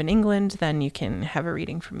and you live in England, then you can have a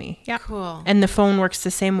reading from me. Yeah. Cool. And the phone works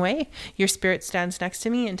the same way. Your spirit stands next to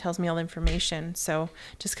me and tells me all the information. So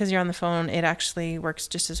just because you're on the phone, it actually works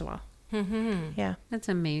just as well. Mm-hmm. Yeah. That's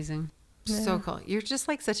amazing. So cool. You're just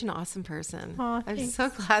such an awesome person. Aw, I'm thanks. so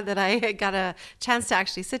glad that I got a chance to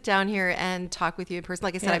actually sit down here and talk with you in person.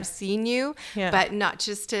 Like I said, I've seen you, but not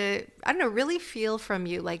just to, really feel from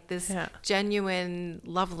you this genuine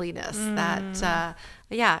loveliness that,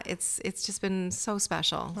 it's just been so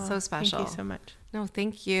special. So special. Thank you so much. No,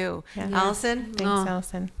 thank you. Yeah. Allison? Thanks, Oh.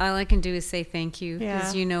 Allison. All I can do is say thank you,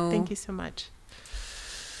 because Thank you so much.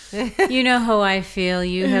 you know how I feel.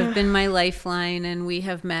 You have been my lifeline, and we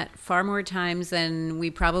have met far more times than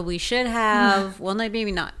we probably should have. Well,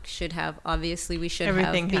 maybe not should have. Obviously, we should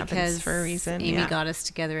Everything have, happens because for a reason. Amy got us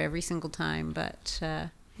together every single time. But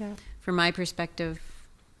from my perspective,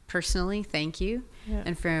 personally, thank you. Yeah.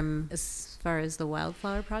 And from as far as the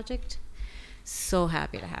Wildflower Project, so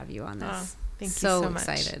happy to have you on this. Oh, thank you so so much.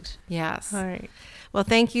 excited. Yes. All right. Well,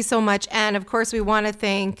 thank you so much. And of course, we want to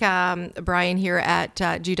thank Brian here at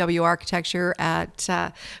GW Architecture at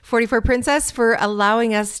 44 Princess for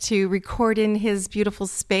allowing us to record in his beautiful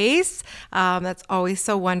space. That's always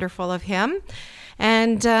so wonderful of him.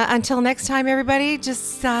 And until next time, everybody,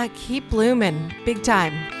 just keep blooming big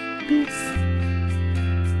time. Peace.